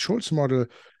the Black-Scholes model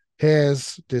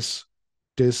has this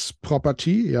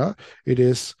property. Yeah, it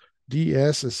is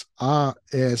ds is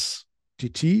rs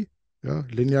dt. Yeah,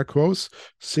 linear growth.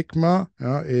 Sigma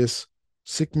is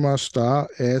sigma star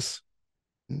s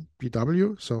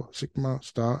bw. So sigma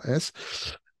star s.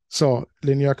 So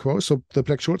linear growth. So the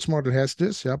Black-Scholes model has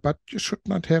this. Yeah, but you should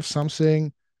not have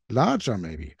something larger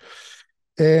maybe.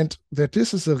 And that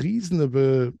this is a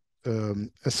reasonable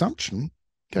assumption.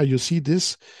 Yeah, you see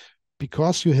this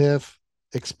because you have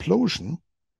explosion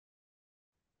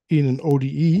in an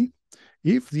ODE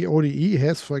if the ODE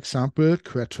has, for example,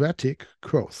 quadratic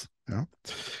growth. Yeah?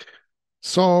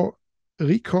 So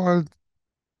recall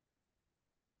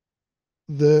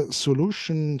the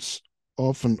solutions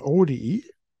of an ODE.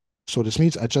 So this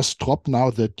means I just drop now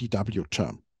the dw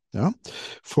term, yeah,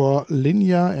 for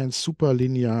linear and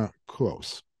superlinear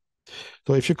growth.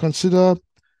 So if you consider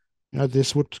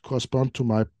this would correspond to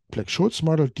my Black-Scholes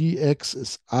model. dx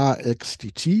is rx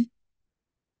dt.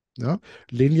 Yeah?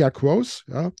 Linear growth,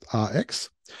 yeah? Rx.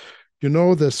 You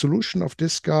know the solution of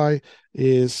this guy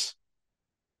is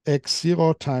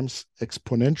x0 times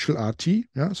exponential rt.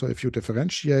 Yeah? So if you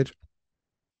differentiate,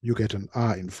 you get an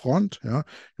r in front. Yeah?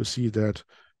 You see that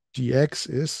dx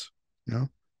is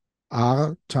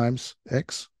r times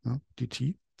x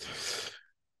dt.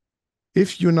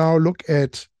 If you now look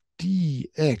at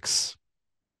dx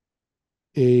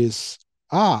is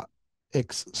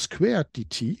rx squared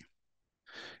dt.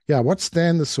 Yeah, what's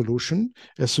then the solution?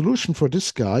 A solution for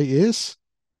this guy is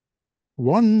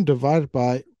 1 divided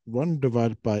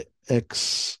by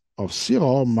x of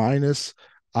 0 minus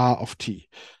r of t.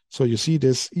 So you see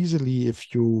this easily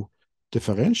if you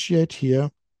differentiate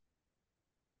here.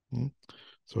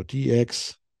 So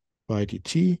dx by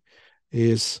dt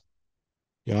is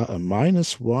a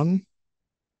minus 1,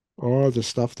 or the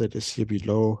stuff that is here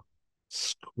below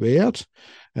squared.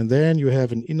 And then you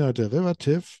have an inner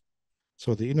derivative.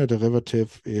 So the inner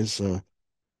derivative is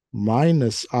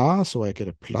minus r, so I get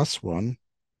a plus 1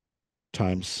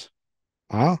 times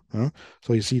r.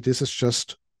 So you see this is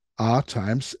just r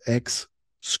times x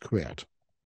squared.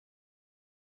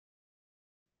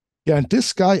 Yeah, and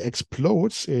this guy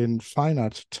explodes in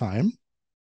finite time.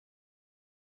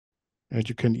 And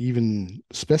you can even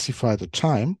specify the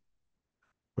time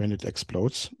when it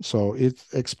explodes. So it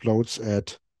explodes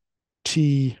at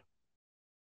t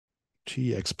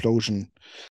explosion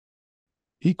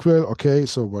equal, okay,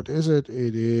 so what is it?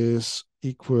 It is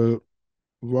equal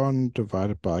 1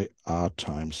 divided by r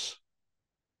times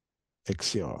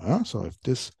x0. Yeah? So if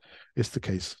this is the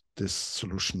case, this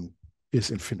solution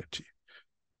is infinity.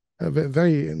 A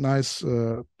very nice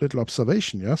little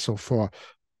observation. Yeah. So for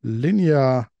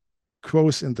linear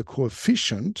growth in the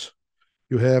coefficient,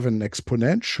 you have an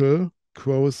exponential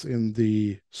growth in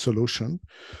the solution.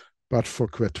 But for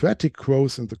quadratic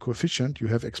growth in the coefficient, you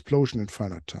have explosion in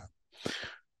finite time.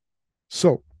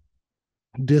 So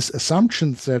this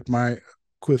assumption that my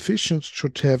coefficients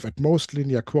should have at most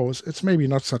linear growth, it's maybe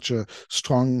not such a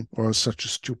strong or such a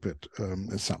stupid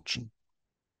assumption.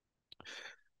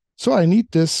 So I need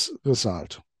this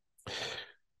result.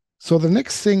 So the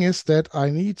next thing is that I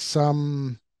need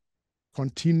some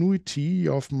continuity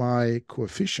of my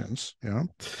coefficients.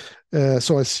 Yeah.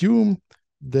 So assume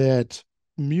that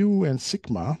mu and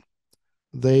sigma,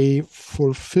 they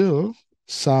fulfill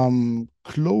some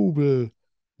global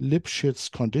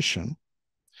Lipschitz condition.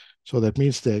 So that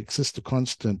means there exists a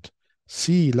constant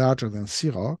c larger than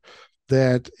 0,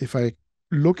 that if I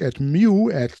look at mu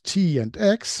at t and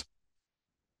x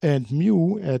and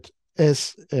mu at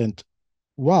s and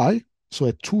y, so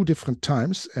at 2 different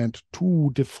times and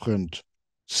 2 different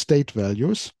state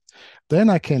values, then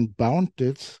I can bound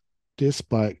this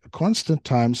by constant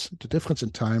times the difference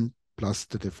in time plus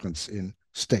the difference in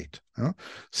state.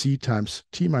 C times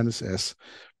t minus s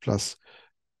plus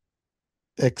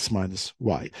x minus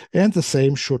y. And the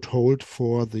same should hold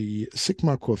for the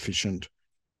sigma coefficient.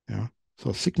 Yeah.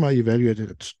 So sigma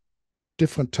evaluated at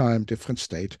different time, different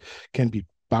state can be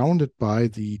bounded by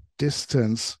the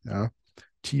distance,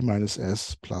 t minus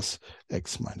s plus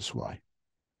x minus y.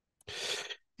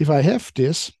 If I have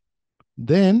this,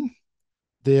 then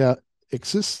there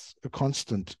exists a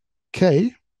constant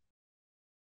k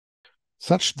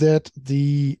such that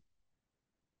the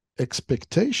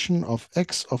expectation of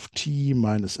x of t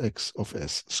minus x of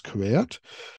s squared,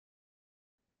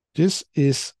 this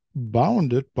is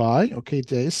bounded by, okay,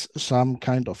 there is some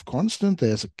kind of constant,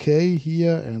 there's a k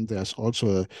here, and there's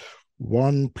also a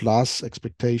 1 plus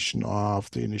expectation of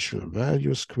the initial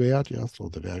value squared, so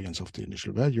the variance of the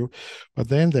initial value, but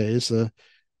then there is a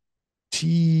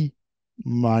t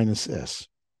minus s.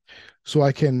 So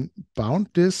I can bound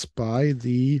this by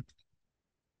the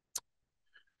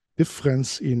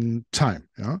difference in time.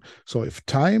 So if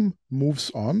time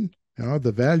moves on,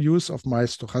 the values of my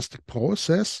stochastic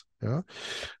process,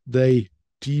 they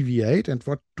deviate. And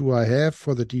what do I have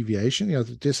for the deviation?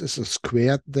 This is a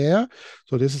squared there.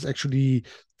 So this is actually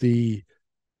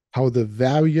how the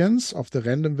variance of the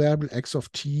random variable x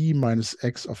of t minus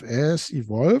x of s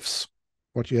evolves,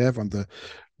 what you have on the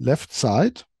left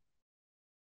side.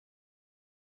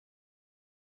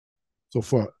 So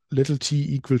for little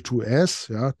t equal to s,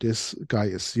 this guy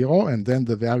is 0, and then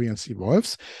the variance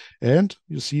evolves. And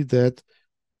you see that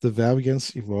the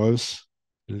variance evolves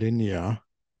linear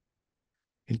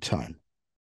in time.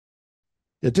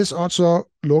 This also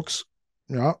looks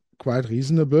quite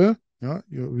reasonable.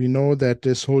 We know that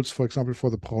this holds, for example, for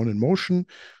the Brownian motion.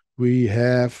 We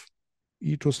have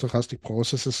Itô stochastic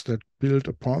processes that build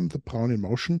upon the Brownian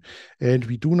motion, and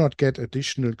we do not get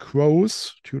additional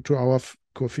growth due to our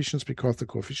coefficients because the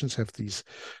coefficients have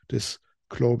this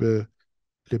global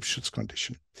Lipschitz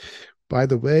condition. By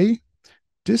the way,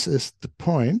 this is the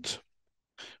point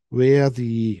where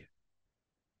the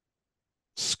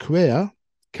square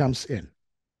comes in.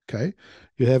 Okay,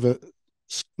 you have a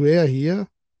square here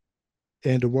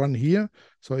and a 1 here.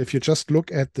 So if you just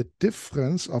look at the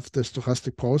difference of the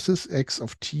stochastic process, x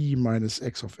of t minus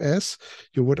x of s,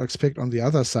 you would expect on the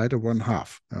other side a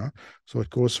 1/2. So it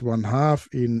goes 1/2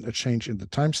 in a change in the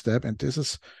time step. And this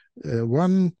is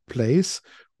one place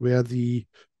where the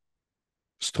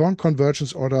strong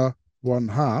convergence order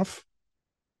 1/2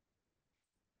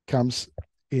 comes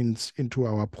into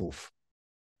our proof.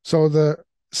 So the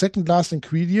second last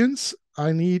ingredients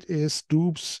I need is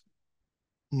Doobe's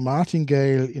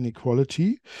martingale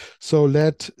inequality. So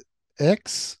let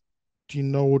x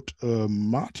denote a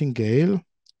martingale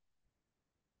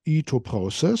Itô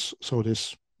process. So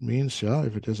this means,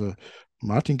 if it is a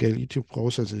martingale Itô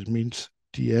process, it means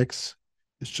dx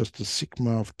is just the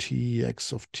sigma of t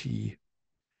x of t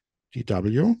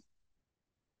dw.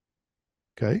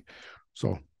 Okay,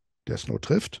 so there's no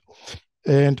drift.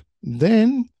 And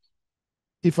then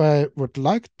if I would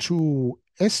like to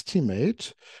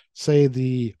estimate, say,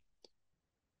 the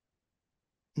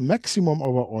maximum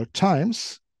over all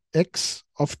times, x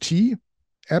of t,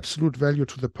 absolute value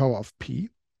to the power of p,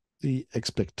 the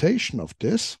expectation of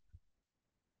this,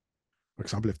 for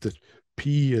example, if the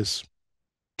p is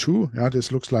 2,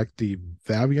 this looks like the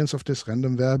variance of this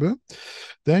random variable,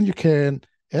 then you can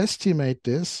estimate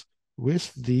this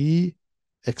with the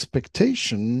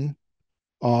expectation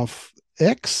of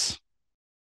x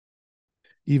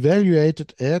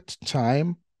evaluated at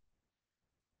time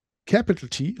capital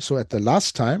T, so at the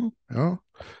last time,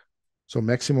 so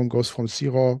maximum goes from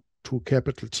 0 to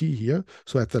capital T here,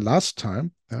 so at the last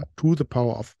time, to the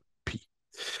power of p,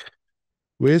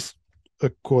 with a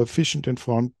coefficient in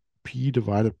front, p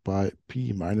divided by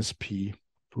p minus p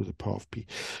to the power of p.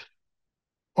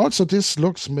 Also, this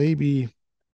looks maybe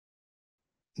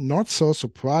not so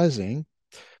surprising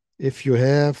if you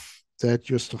have that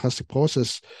your stochastic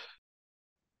process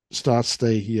start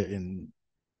stay here in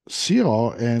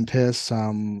 0 and has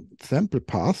some sample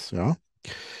path.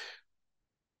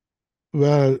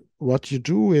 Well, what you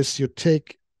do is you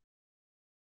take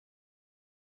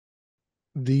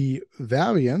the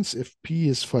variance. If p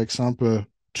is, for example,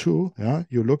 2,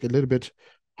 you look a little bit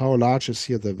how large is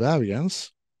here the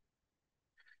variance.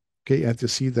 Okay, and you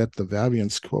see that the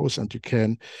variance grows, and you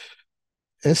can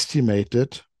estimate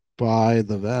it by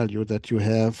the value that you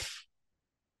have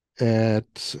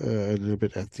at a little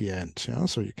bit at the end.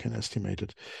 So you can estimate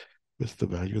it with the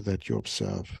value that you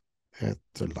observe at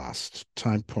the last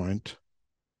time point,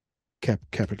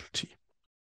 capital T.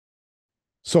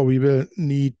 So we will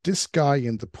need this guy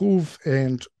in the proof,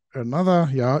 and another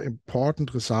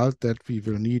important result that we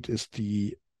will need is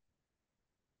the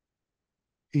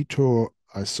Itô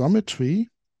isometry.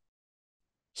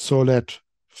 So let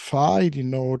phi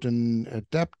denote an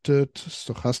adapted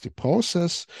stochastic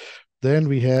process. Then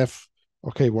we have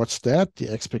Okay, what's that? The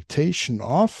expectation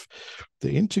of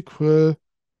the integral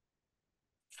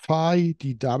phi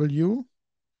dw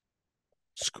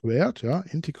squared, yeah,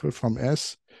 integral from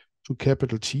S to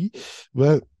capital T.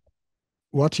 Well,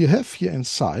 what you have here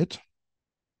inside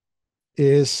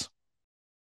is,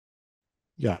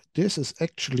 yeah, this is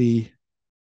actually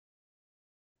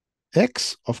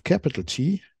x of capital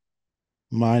T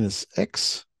minus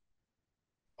x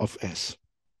of S.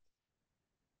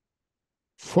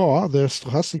 For the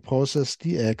stochastic process,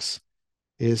 dx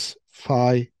is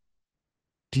phi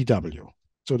dw.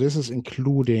 So this is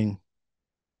including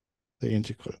the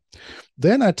integral.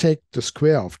 Then I take the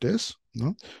square of this.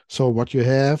 No? So what you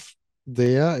have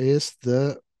there is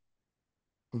the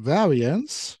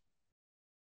variance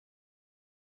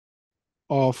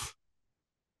of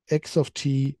x of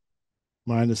t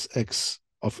minus x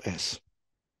of S.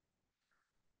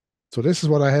 So this is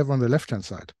what I have on the left-hand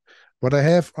side. What I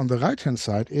have on the right-hand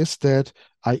side is that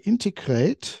I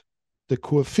integrate the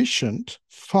coefficient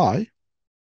phi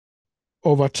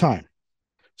over time.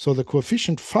 So the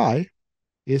coefficient phi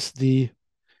is the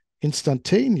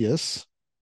instantaneous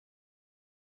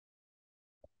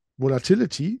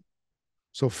volatility.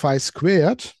 So phi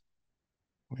squared,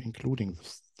 including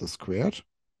the squared,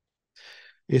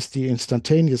 is the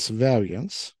instantaneous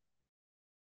variance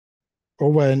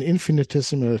over an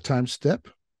infinitesimal time step.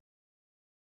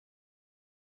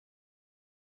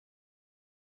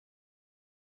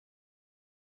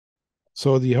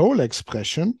 So the whole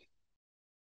expression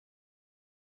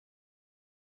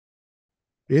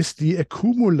is the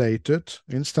accumulated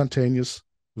instantaneous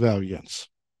variance.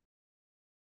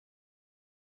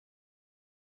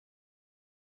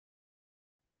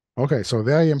 Okay, so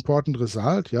very important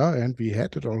result, yeah, and we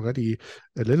had it already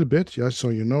a little bit, yeah. So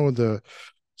you know the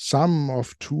sum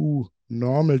of two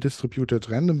normal distributed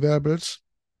random variables,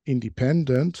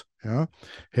 independent, yeah,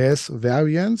 has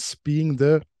variance being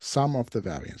the sum of the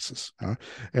variances, yeah?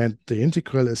 And the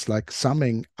integral is like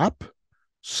summing up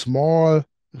small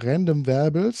random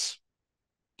variables,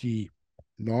 the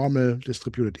normal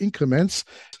distributed increments,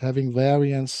 having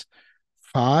variance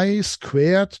phi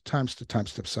squared times the time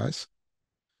step size.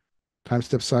 Time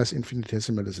step size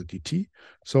infinitesimal is a dt.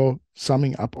 So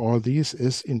summing up all these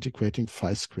is integrating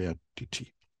phi squared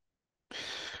dt.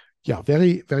 Yeah,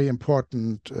 very, very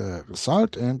important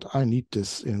result, and I need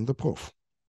this in the proof.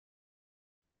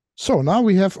 So now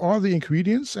we have all the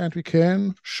ingredients, and we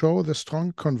can show the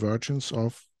strong convergence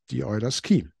of the Euler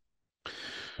scheme.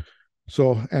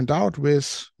 So endowed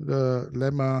with the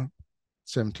lemma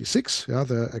 76, yeah,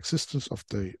 the existence of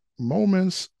the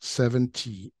moments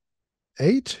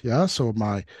 78, yeah, so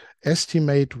my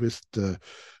estimate with the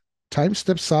time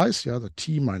step size, yeah, the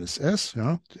t minus s,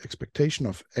 yeah, the expectation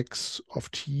of x of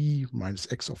t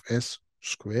minus x of s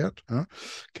squared, yeah,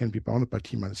 can be bounded by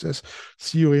t minus s.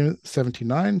 Theorem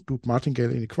 79, Duke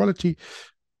martingale inequality,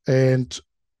 and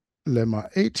lemma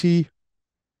 80,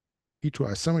 Itô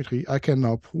isometry. I can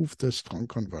now prove the strong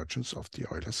convergence of the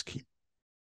Euler scheme.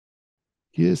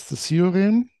 Here is the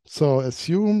theorem. So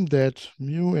assume that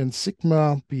mu and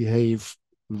sigma behave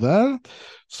well.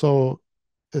 So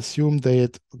assume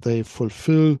that they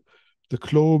fulfill the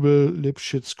global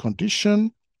Lipschitz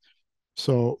condition.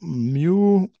 So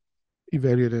mu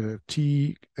evaluated at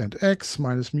t and x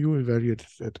minus mu evaluated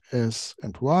at s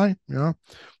and y. Yeah,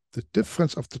 the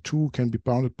difference of the two can be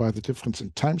bounded by the difference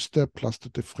in time step plus the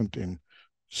difference in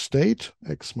state,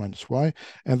 x minus y,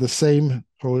 and the same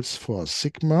holds for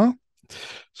sigma.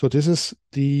 So this is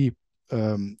the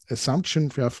assumption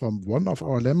from one of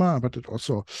our lemma, but it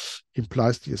also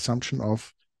implies the assumption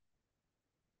of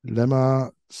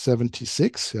lemma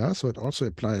 76. Yeah, so it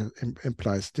also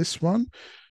implies this one.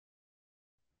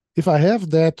 If I have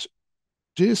that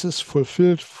this is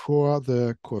fulfilled for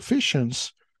the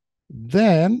coefficients,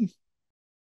 then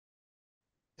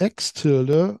x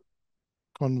tilde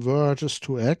converges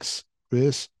to x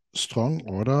with strong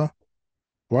order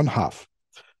 1/2.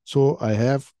 So I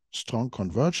have strong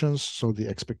convergence. So the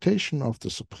expectation of the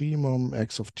supremum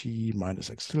x of t minus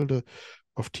x tilde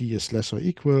of t is less or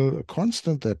equal a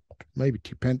constant that maybe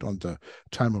depend on the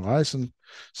time horizon,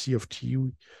 c of t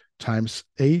times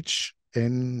h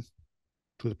n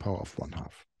to the power of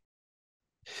 1/2.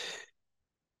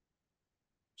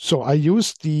 So I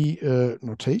use the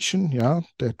notation, yeah,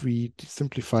 that we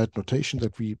simplified notation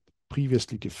that we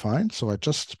previously defined. So I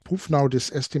just prove now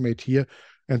this estimate here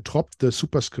and drop the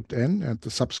superscript n and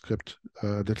the subscript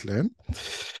little n.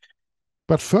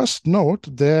 But first note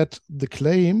that the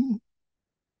claim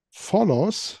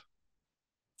follows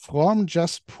from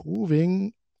just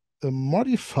proving a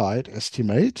modified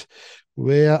estimate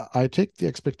where I take the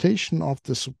expectation of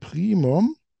the supremum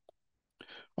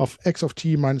of x of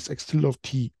t minus x tilde of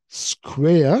t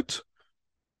squared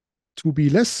to be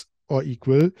less or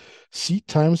equal c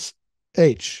times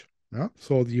h. Yeah?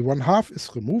 So the 1/2 is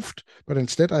removed, but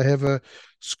instead I have a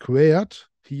squared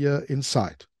here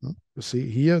inside. Yeah? You see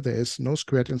here there is no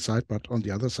squared inside, but on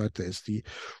the other side there is the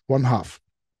 1/2.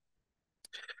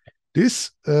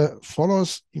 This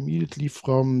follows immediately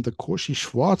from the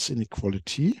Cauchy-Schwarz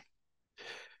inequality,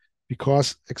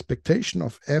 because expectation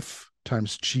of f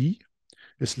times g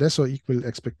is less or equal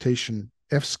expectation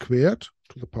f squared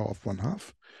to the power of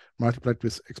 1/2 multiplied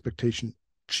with expectation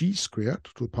g squared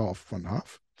to the power of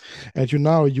 1/2. And you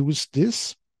now use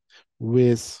this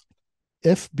with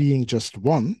f being just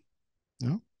 1.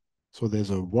 Yeah? So there's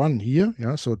a 1 here.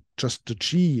 Yeah? So just the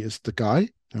g is the guy.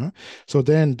 Yeah? So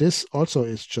then this also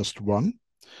is just 1.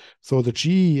 So the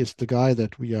g is the guy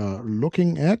that we are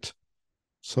looking at.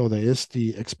 So there is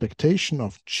the expectation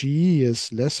of g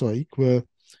is less or equal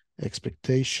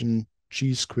expectation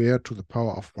g squared to the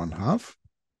power of 1/2.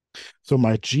 So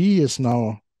my g is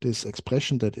now this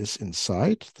expression that is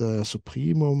inside the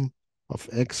supremum of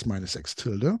x minus x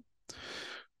tilde.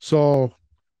 So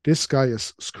this guy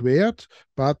is squared,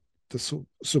 but the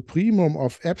supremum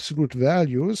of absolute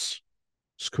values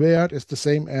squared is the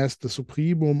same as the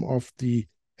supremum of the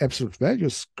absolute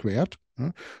values squared.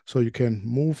 So you can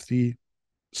move the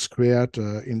squared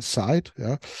inside,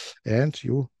 yeah, and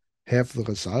you have the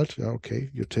result. Yeah, okay,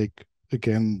 you take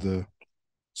again the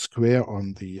square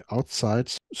on the outside.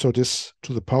 So this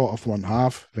to the power of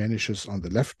 1/2 vanishes on the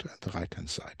left and the right-hand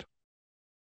side.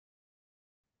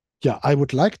 Yeah, I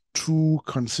would like to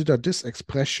consider this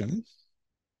expression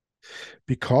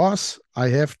because I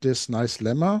have this nice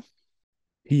lemma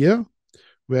here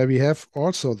where we have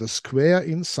also the square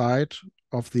inside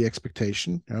of the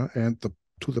expectation, yeah, and the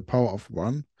to the power of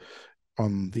 1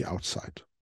 on the outside.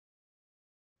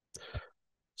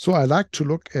 So I like to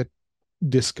look at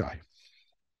this guy.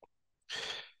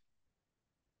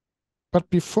 But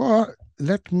before,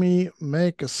 let me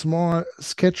make a small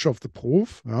sketch of the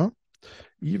proof, yeah,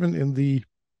 even in the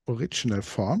original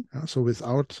form, yeah, so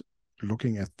without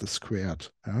looking at the squared.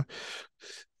 Yeah.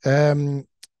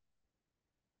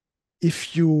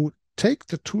 If you take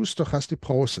the two stochastic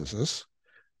processes,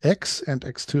 x and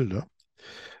x tilde,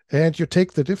 and you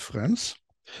take the difference,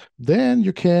 then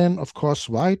you can, of course,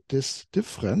 write this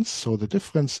difference. So the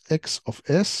difference x of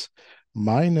s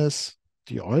minus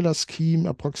the Euler scheme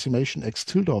approximation x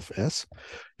tilde of s,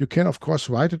 you can, of course,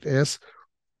 write it as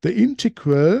the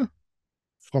integral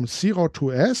from 0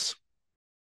 to s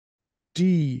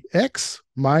dx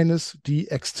minus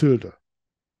dx tilde,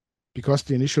 because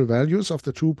the initial values of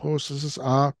the two processes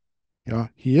are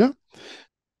here.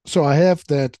 So I have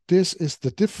that this is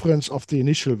the difference of the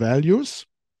initial values,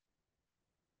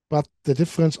 but the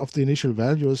difference of the initial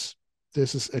values,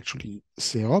 this is actually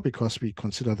 0 because we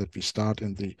consider that we start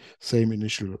in the same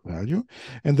initial value.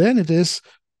 And then it is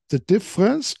the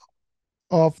difference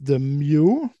of the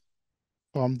mu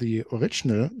from the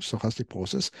original stochastic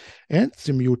process and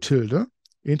the mu tilde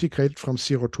integrated from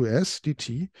 0 to s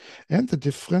dt, and the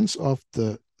difference of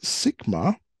the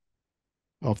sigma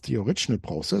of the original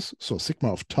process, so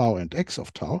sigma of tau and x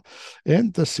of tau,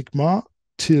 and the sigma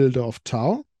tilde of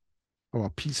tau, our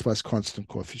piecewise constant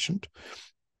coefficient,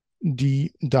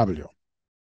 dw.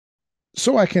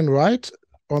 So I can write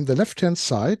on the left-hand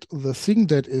side the thing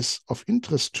that is of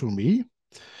interest to me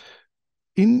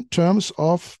in terms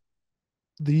of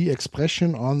the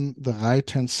expression on the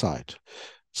right-hand side.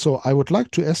 So I would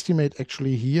like to estimate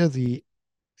actually here the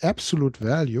absolute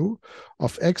value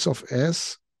of x of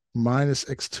s minus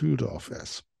x tilde of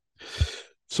s.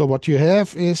 So what you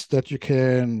have is that you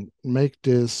can make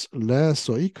this less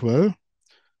or equal.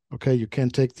 Okay, you can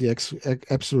take the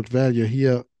absolute value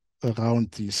here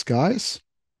around these guys.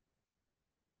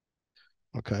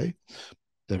 Okay,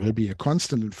 there will be a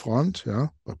constant in front, yeah,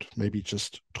 but maybe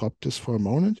just drop this for a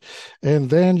moment. And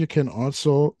then you can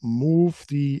also move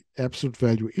the absolute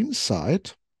value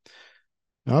inside,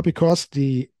 because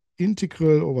the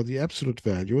integral over the absolute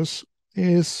values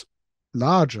is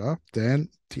larger than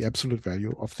the absolute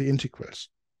value of the integrals.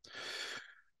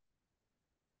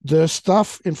 The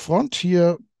stuff in front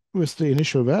here with the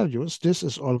initial values, this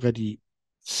is already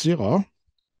 0.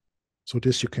 So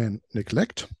this you can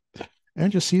neglect.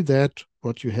 And you see that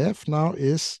what you have now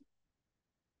is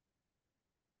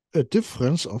a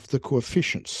difference of the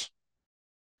coefficients.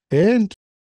 And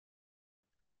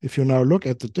if you now look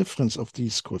at the difference of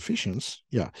these coefficients,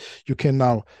 you can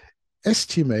now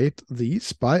estimate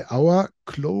these by our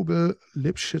global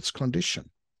Lipschitz condition.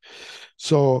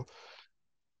 So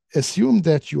assume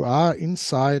that you are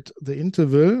inside the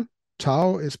interval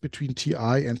tau is between ti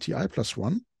and ti plus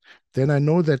 1. then I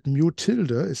know that mu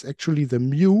tilde is actually the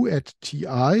mu at ti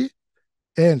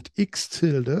and x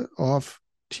tilde of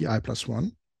ti plus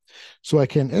 1. So I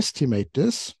can estimate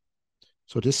this.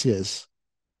 So this here is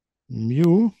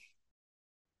mu,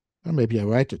 and maybe I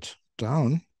write it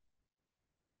down.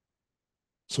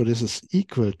 So this is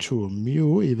equal to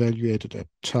mu evaluated at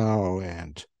tau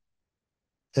and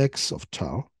x of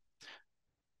tau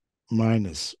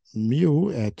minus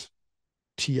mu at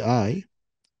ti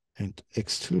and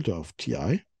x tilde of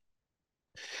ti.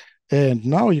 And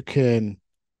now you can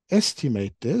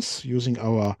estimate this using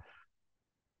our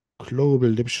global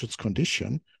Lipschitz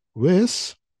condition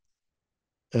with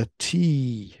a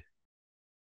t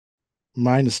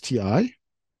minus ti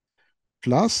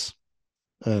plus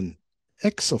an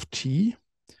x of t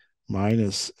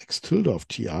minus x tilde of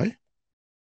ti. Okay,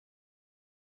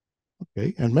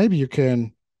 and maybe you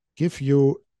can give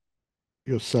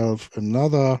yourself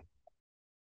another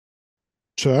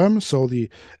term. So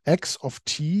the x of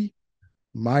t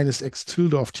minus x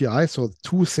tilde of ti. So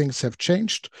two things have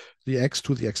changed, the x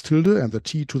to the x tilde and the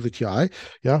t to the ti.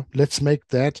 Yeah, let's make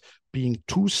that being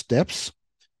two steps.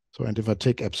 So, and if I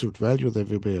take absolute value, there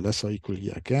will be a lesser equal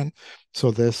here again.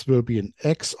 So this will be an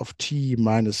x of t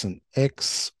minus an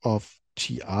x of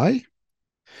ti.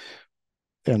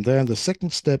 And then the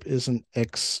second step is an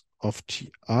x of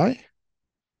ti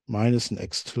minus an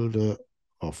x tilde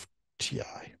of ti.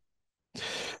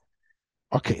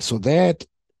 Okay, so that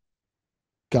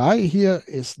guy here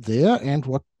is there. And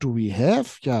what do we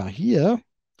have? Yeah, here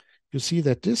you see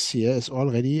that this here is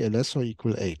already a less or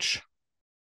equal h.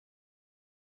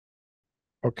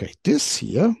 Okay, this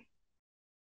here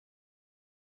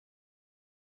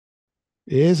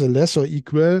is a less or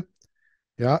equal,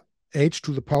 yeah, h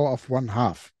to the power of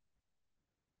 1/2.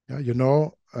 Yeah, you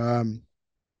know,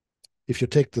 if you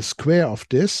take the square of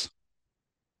this,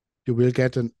 you will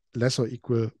get a less or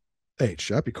equal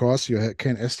h, yeah, because you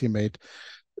can estimate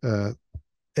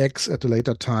x at a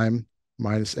later time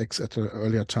minus x at an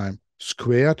earlier time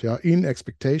squared, yeah, in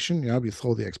expectation, yeah, we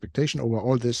throw the expectation over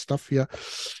all this stuff here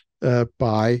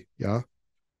by, yeah,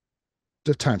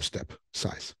 the time step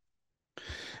size.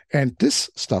 And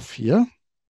this stuff here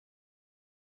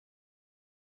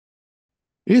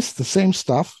is the same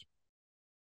stuff,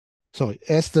 sorry,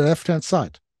 as the left-hand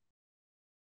side.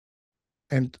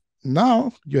 And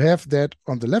now you have that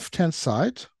on the left-hand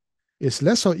side is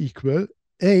less or equal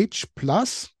h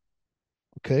plus,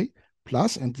 okay,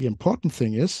 plus, and the important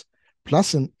thing is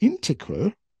plus an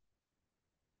integral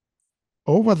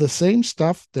over the same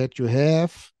stuff that you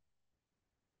have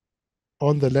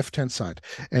on the left-hand side.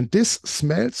 And this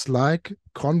smells like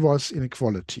converse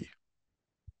inequality.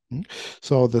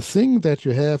 So the thing that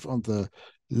you have on the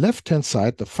left-hand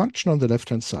side, the function on the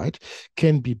left-hand side,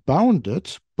 can be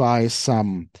bounded by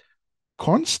some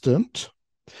constant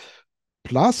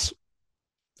plus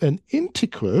an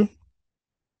integral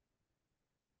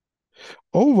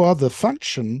over the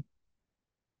function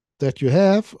that you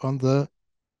have on the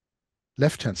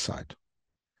left-hand side.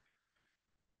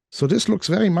 So this looks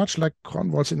very much like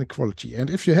Cornwall's inequality.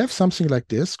 And if you have something like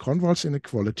this, Cornwall's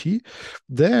inequality,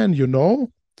 then you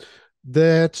know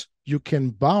that you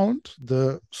can bound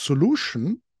the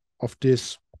solution of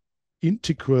this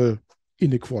integral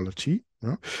inequality.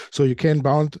 Yeah? So you can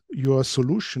bound your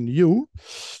solution u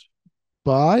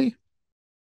by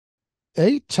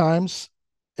a times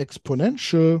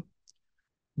exponential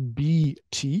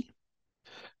bt.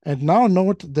 And now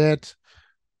note that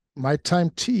my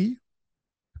time t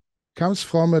comes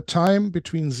from a time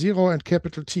between 0 and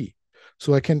capital T.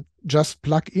 So I can just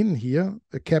plug in here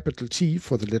a capital T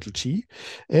for the little t,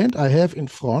 and I have in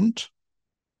front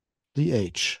the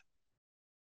h,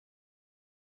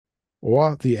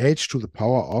 or the h to the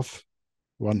power of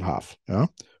 1/2. Yeah?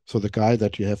 So the guy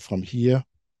that you have from here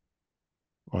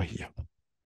or here.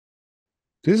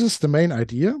 This is the main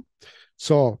idea.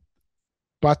 So,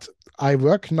 but I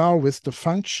work now with the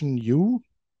function u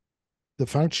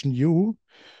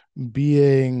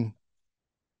being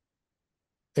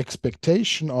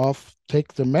expectation of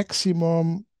take the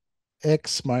maximum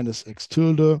x minus x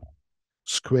tilde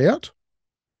squared.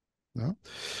 Yeah.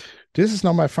 This is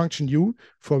now my function u,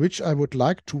 for which I would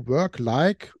like to work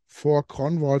like for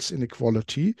Cornwall's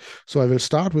inequality. So I will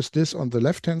start with this on the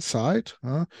left-hand side,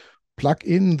 plug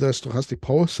in the stochastic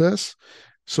process.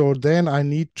 So then I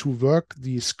need to work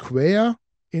the square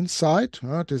inside.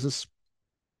 This is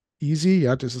easy.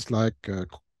 Yeah, this is like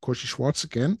Cauchy-Schwarz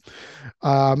again.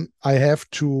 I have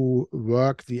to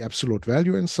work the absolute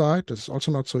value inside. This is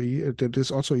also not so easy. That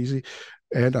is also easy.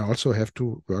 And I also have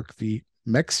to work the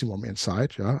maximum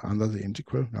inside, yeah, under the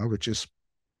integral, yeah, which is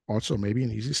also maybe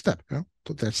an easy step. Yeah?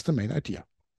 So that's the main idea.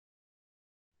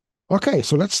 Okay,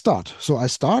 so let's start. So I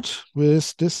start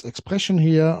with this expression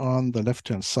here on the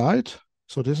left-hand side.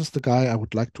 So this is the guy I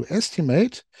would like to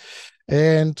estimate.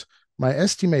 And my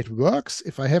estimate works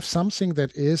if I have something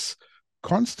that is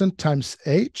constant times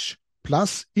h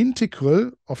plus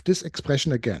integral of this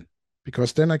expression again,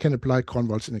 because then I can apply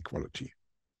Convergence inequality.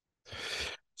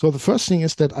 So the first thing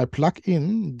is that I plug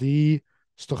in the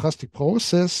stochastic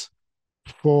process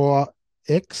for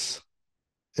x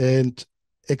and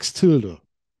x tilde.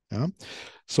 Yeah?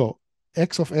 So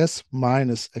x of s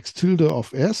minus x tilde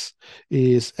of s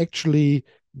is actually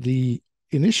the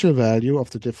initial value of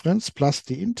the difference plus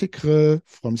the integral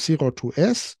from 0 to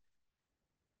s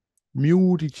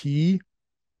mu dt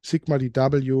sigma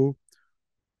dw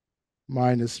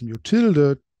minus mu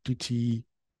tilde dt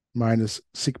minus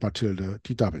sigma tilde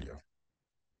dw.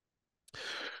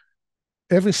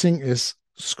 Everything is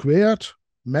squared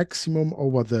maximum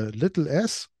over the little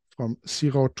s from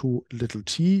 0 to little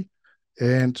t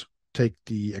and take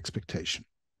the expectation.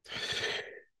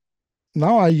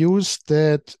 Now I use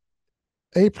that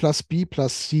a plus b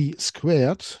plus c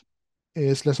squared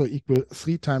is less or equal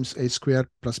 3 times a squared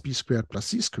plus b squared plus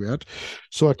c squared.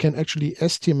 So I can actually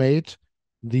estimate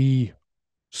the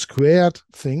squared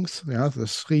things, yeah, the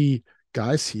three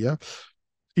guys here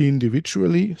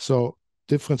individually. So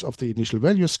difference of the initial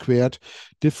value squared,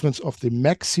 difference of the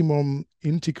maximum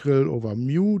integral over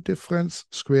mu difference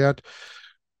squared,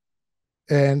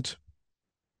 and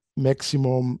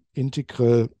maximum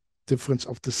integral difference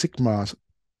of the sigma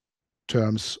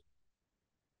terms,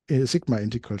 sigma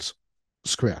integrals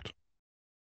squared.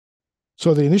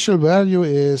 So the initial value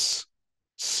is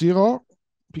 0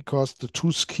 because the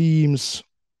two schemes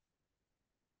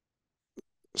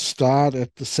start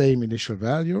at the same initial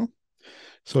value.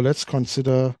 So let's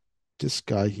consider this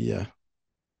guy here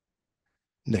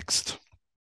next.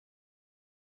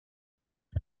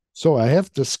 So I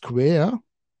have the square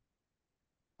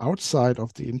outside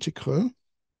of the integral,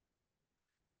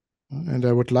 and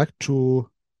I would like to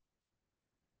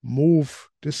move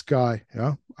this guy,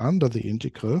 yeah, under the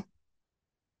integral.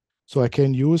 So I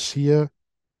can use here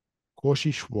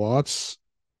Cauchy-Schwarz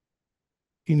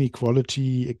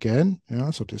inequality again. Yeah,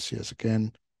 so this here is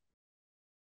again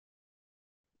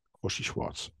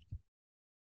Cauchy-Schwarz.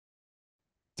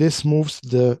 This moves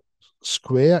the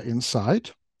square inside.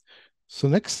 So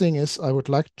next thing is I would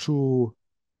like to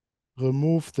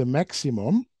remove the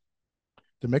maximum.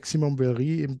 The maximum will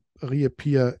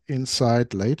reappear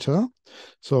inside later.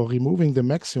 So removing the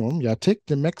maximum, yeah, take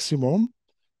the maximum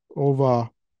over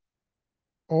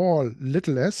all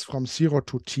little s from 0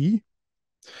 to t.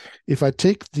 If I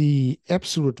take the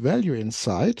absolute value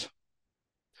inside,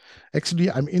 actually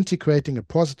I'm integrating a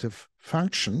positive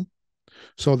function.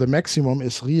 So the maximum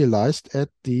is realized at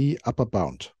the upper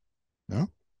bound. Yeah?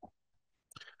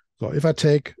 So if I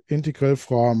take integral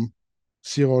from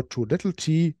 0 to little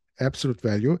t, absolute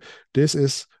value, this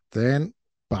is then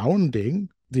bounding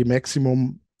the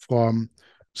maximum from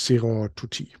 0 to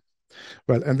t.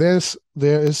 Well, and there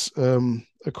is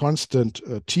a constant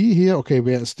t here. Okay,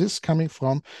 where is this coming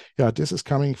from? Yeah, this is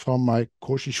coming from my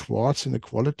Cauchy-Schwarz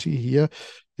inequality here.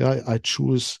 Yeah, I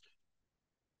choose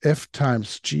f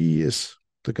times g is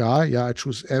the guy. Yeah, I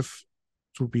choose f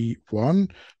to be 1.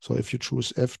 So if you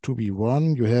choose f to be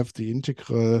 1, you have the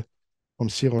integral from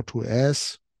 0 to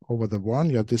s over the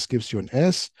 1. Yeah, this gives you an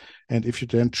s. And if you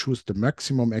then choose the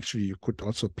maximum, actually, you could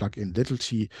also plug in little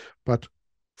t, but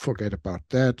forget about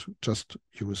that. Just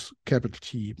use capital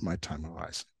T, my time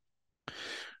horizon.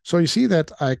 So you see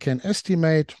that I can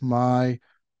estimate my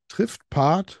drift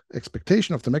part,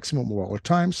 expectation of the maximum over all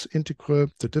times, integral,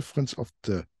 the difference of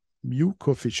the mu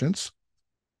coefficients,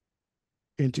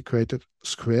 integrated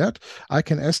squared. I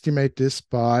can estimate this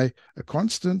by a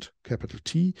constant, capital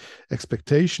T,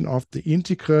 expectation of the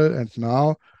integral, and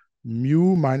now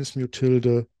mu minus mu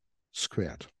tilde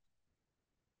squared.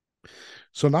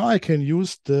 So now I can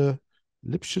use the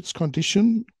Lipschitz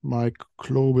condition, my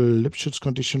global Lipschitz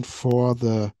condition for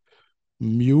the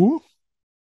mu.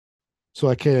 So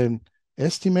I can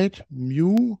estimate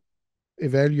mu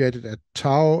evaluated at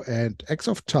tau and x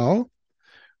of tau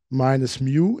minus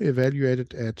mu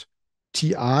evaluated at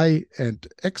ti and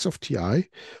x of ti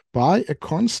by a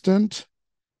constant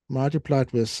multiplied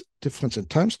with difference in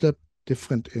time step,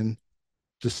 different in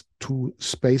these two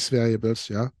space variables,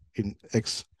 yeah, in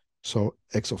x. So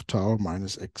x of tau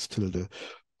minus x tilde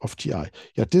of ti.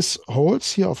 Yeah, this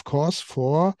holds here, of course,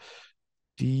 for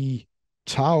the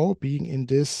tau being in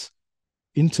this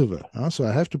interval. So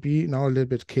I have to be now a little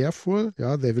bit careful.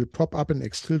 Yeah, they will pop up an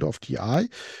x tilde of ti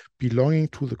belonging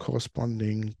to the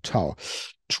corresponding tau.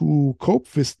 To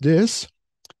cope with this,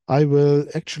 I will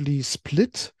actually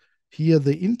split here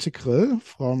the integral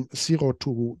from 0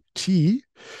 to t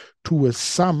to a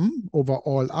sum over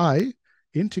all I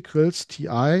integrals ti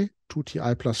to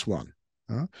ti plus 1.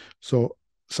 So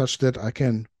such that I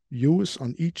can use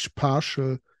on each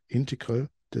partial integral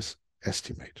this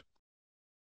estimate.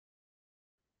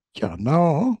 Yeah,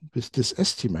 now with this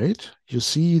estimate, you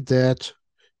see that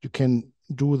you can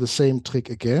do the same trick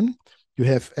again. You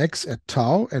have x at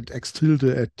tau and x tilde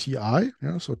at ti.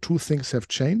 Yeah, so two things have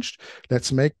changed.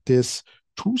 Let's make this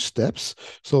two steps.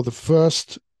 So the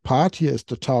first part here is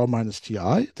the tau minus ti.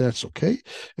 That's okay.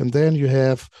 And then you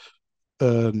have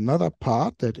another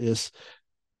part that is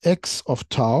x of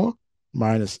tau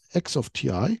minus x of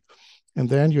ti. And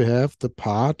then you have the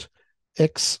part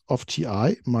x of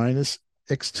ti minus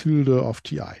x tilde of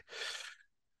ti.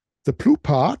 The blue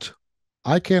part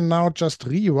I can now just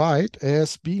rewrite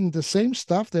as being the same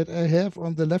stuff that I have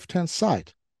on the left-hand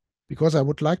side, because I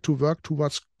would like to work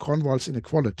towards Convergence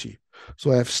inequality.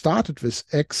 So I have started with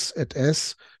x at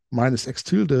s minus x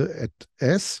tilde at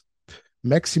s,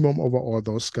 maximum over all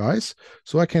those guys.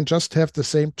 So I can just have the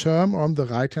same term on the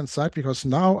right-hand side, because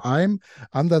now I'm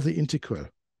under the integral.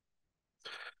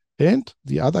 And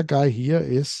the other guy here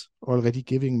is already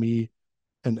giving me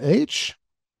an h.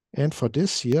 And for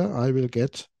this here, I will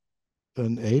get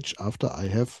an h after I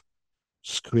have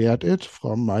squared it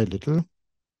from my little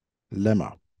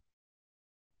lemma.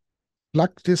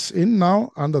 Plug this in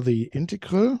now under the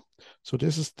integral. So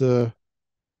this is the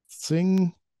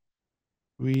thing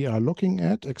we are looking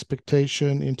at,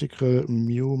 expectation integral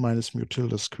mu minus mu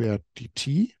tilde squared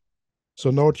dt. So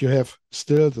note you have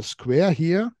still the square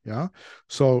here, yeah?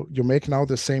 So you make now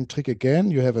the same trick again.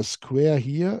 You have a square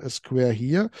here, a square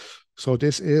here. So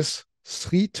this is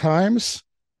 3 times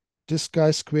this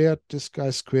guy squared, this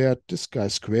guy squared, this guy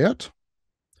squared.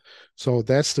 So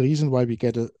that's the reason why we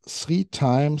get a 3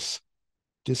 times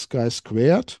this guy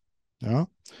squared. Yeah.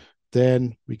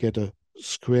 Then we get a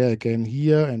square again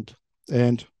here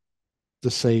and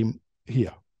the same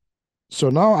here. So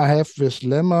now I have this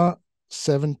lemma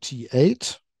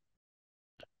 78.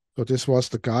 So this was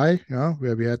the guy, yeah,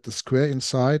 where we had the square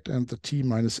inside and the t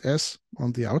minus s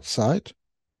on the outside,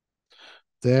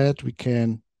 that we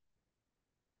can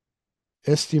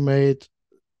estimate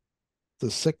the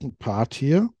second part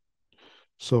here.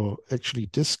 So actually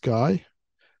this guy,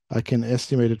 I can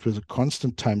estimate it with a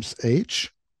constant times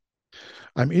h.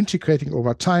 I'm integrating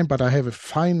over time, but I have a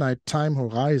finite time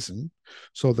horizon.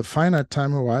 So the finite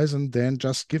time horizon then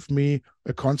just give me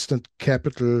a constant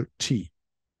capital T.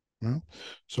 Yeah?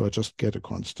 So I just get a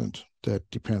constant that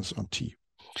depends on T.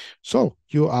 So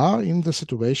you are in the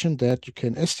situation that you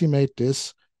can estimate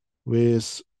this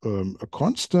with a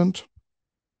constant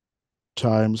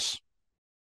times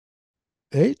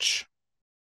h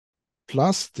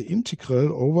plus the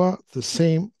integral over the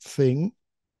same thing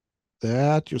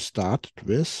that you started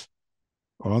with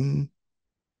on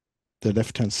the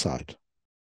left-hand side.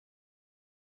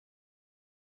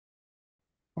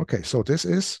 Okay, so this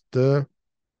is the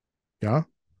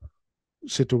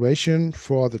situation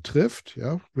for the drift,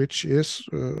 which is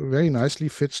very nicely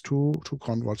fits to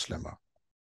Convergence lemma.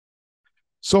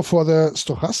 So for the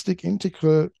stochastic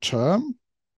integral term,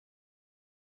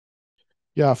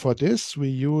 for this we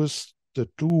use the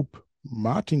dupe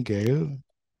martingale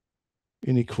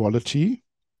inequality.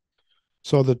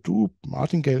 So the dupe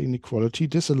martingale inequality,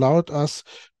 this allowed us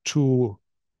to,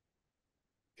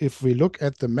 if we look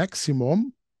at the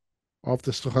maximum of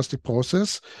the stochastic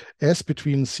process s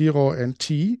between 0 and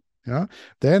t,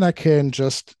 then I can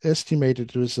just estimate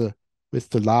it with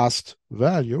the last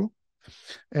value.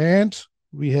 And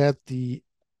we had the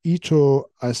Itô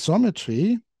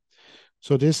isometry.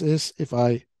 So this is if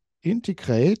I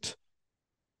integrate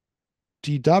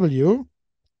dw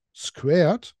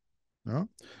squared,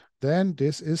 then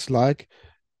this is like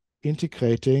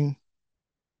integrating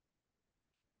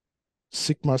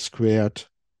sigma squared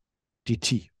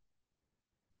dt.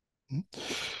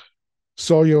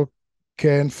 So you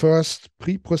can first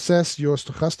pre-process your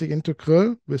stochastic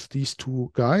integral with these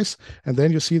two guys, and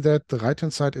then you see that the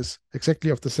right-hand side is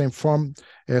exactly of the same form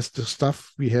as the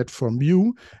stuff we had for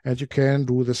mu, and you can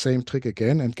do the same trick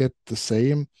again and get the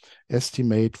same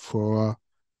estimate for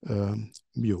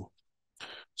mu.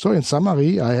 So in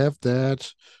summary, I have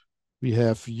that we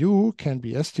have u can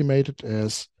be estimated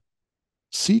as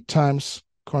c times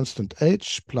constant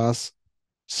h plus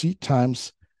c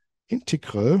times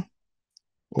integral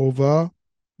over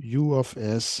u of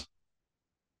s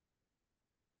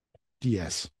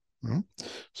ds.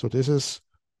 So this is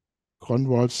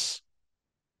Convergence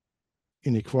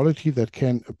inequality that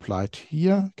can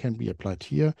be applied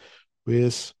here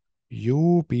with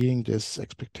u being this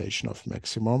expectation of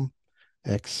maximum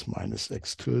x minus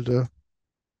x tilde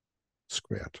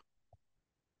squared.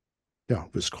 Yeah,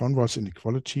 with converse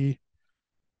inequality,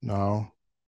 now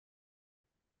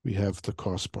we have the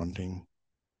corresponding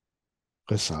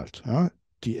result.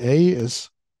 dA is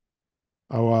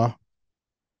our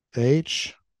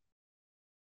h,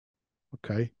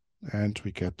 okay, and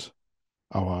we get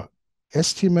our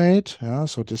estimate.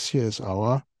 So this here is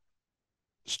our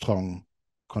strong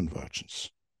convergence.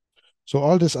 So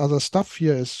all this other stuff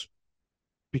here is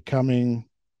becoming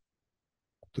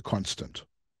the constant.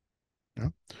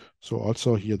 So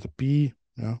also here the b,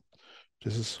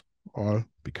 this is all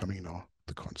becoming now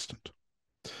the constant.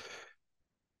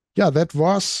 Yeah, that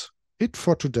was it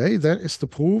for today. That is the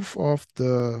proof of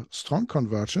the strong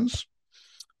convergence.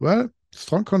 Well,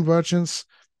 strong convergence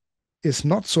is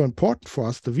not so important for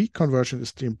us. The weak convergence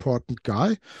is the important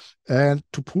guy. And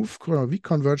to prove weak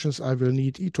convergence, I will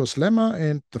need Itô's lemma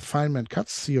and the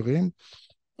Feynman-Katz theorem.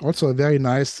 Also a very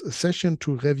nice session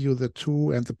to review the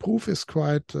two, and the proof is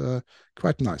quite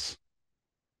nice.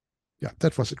 Yeah,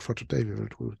 that was it for today. We will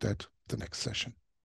do that the next session.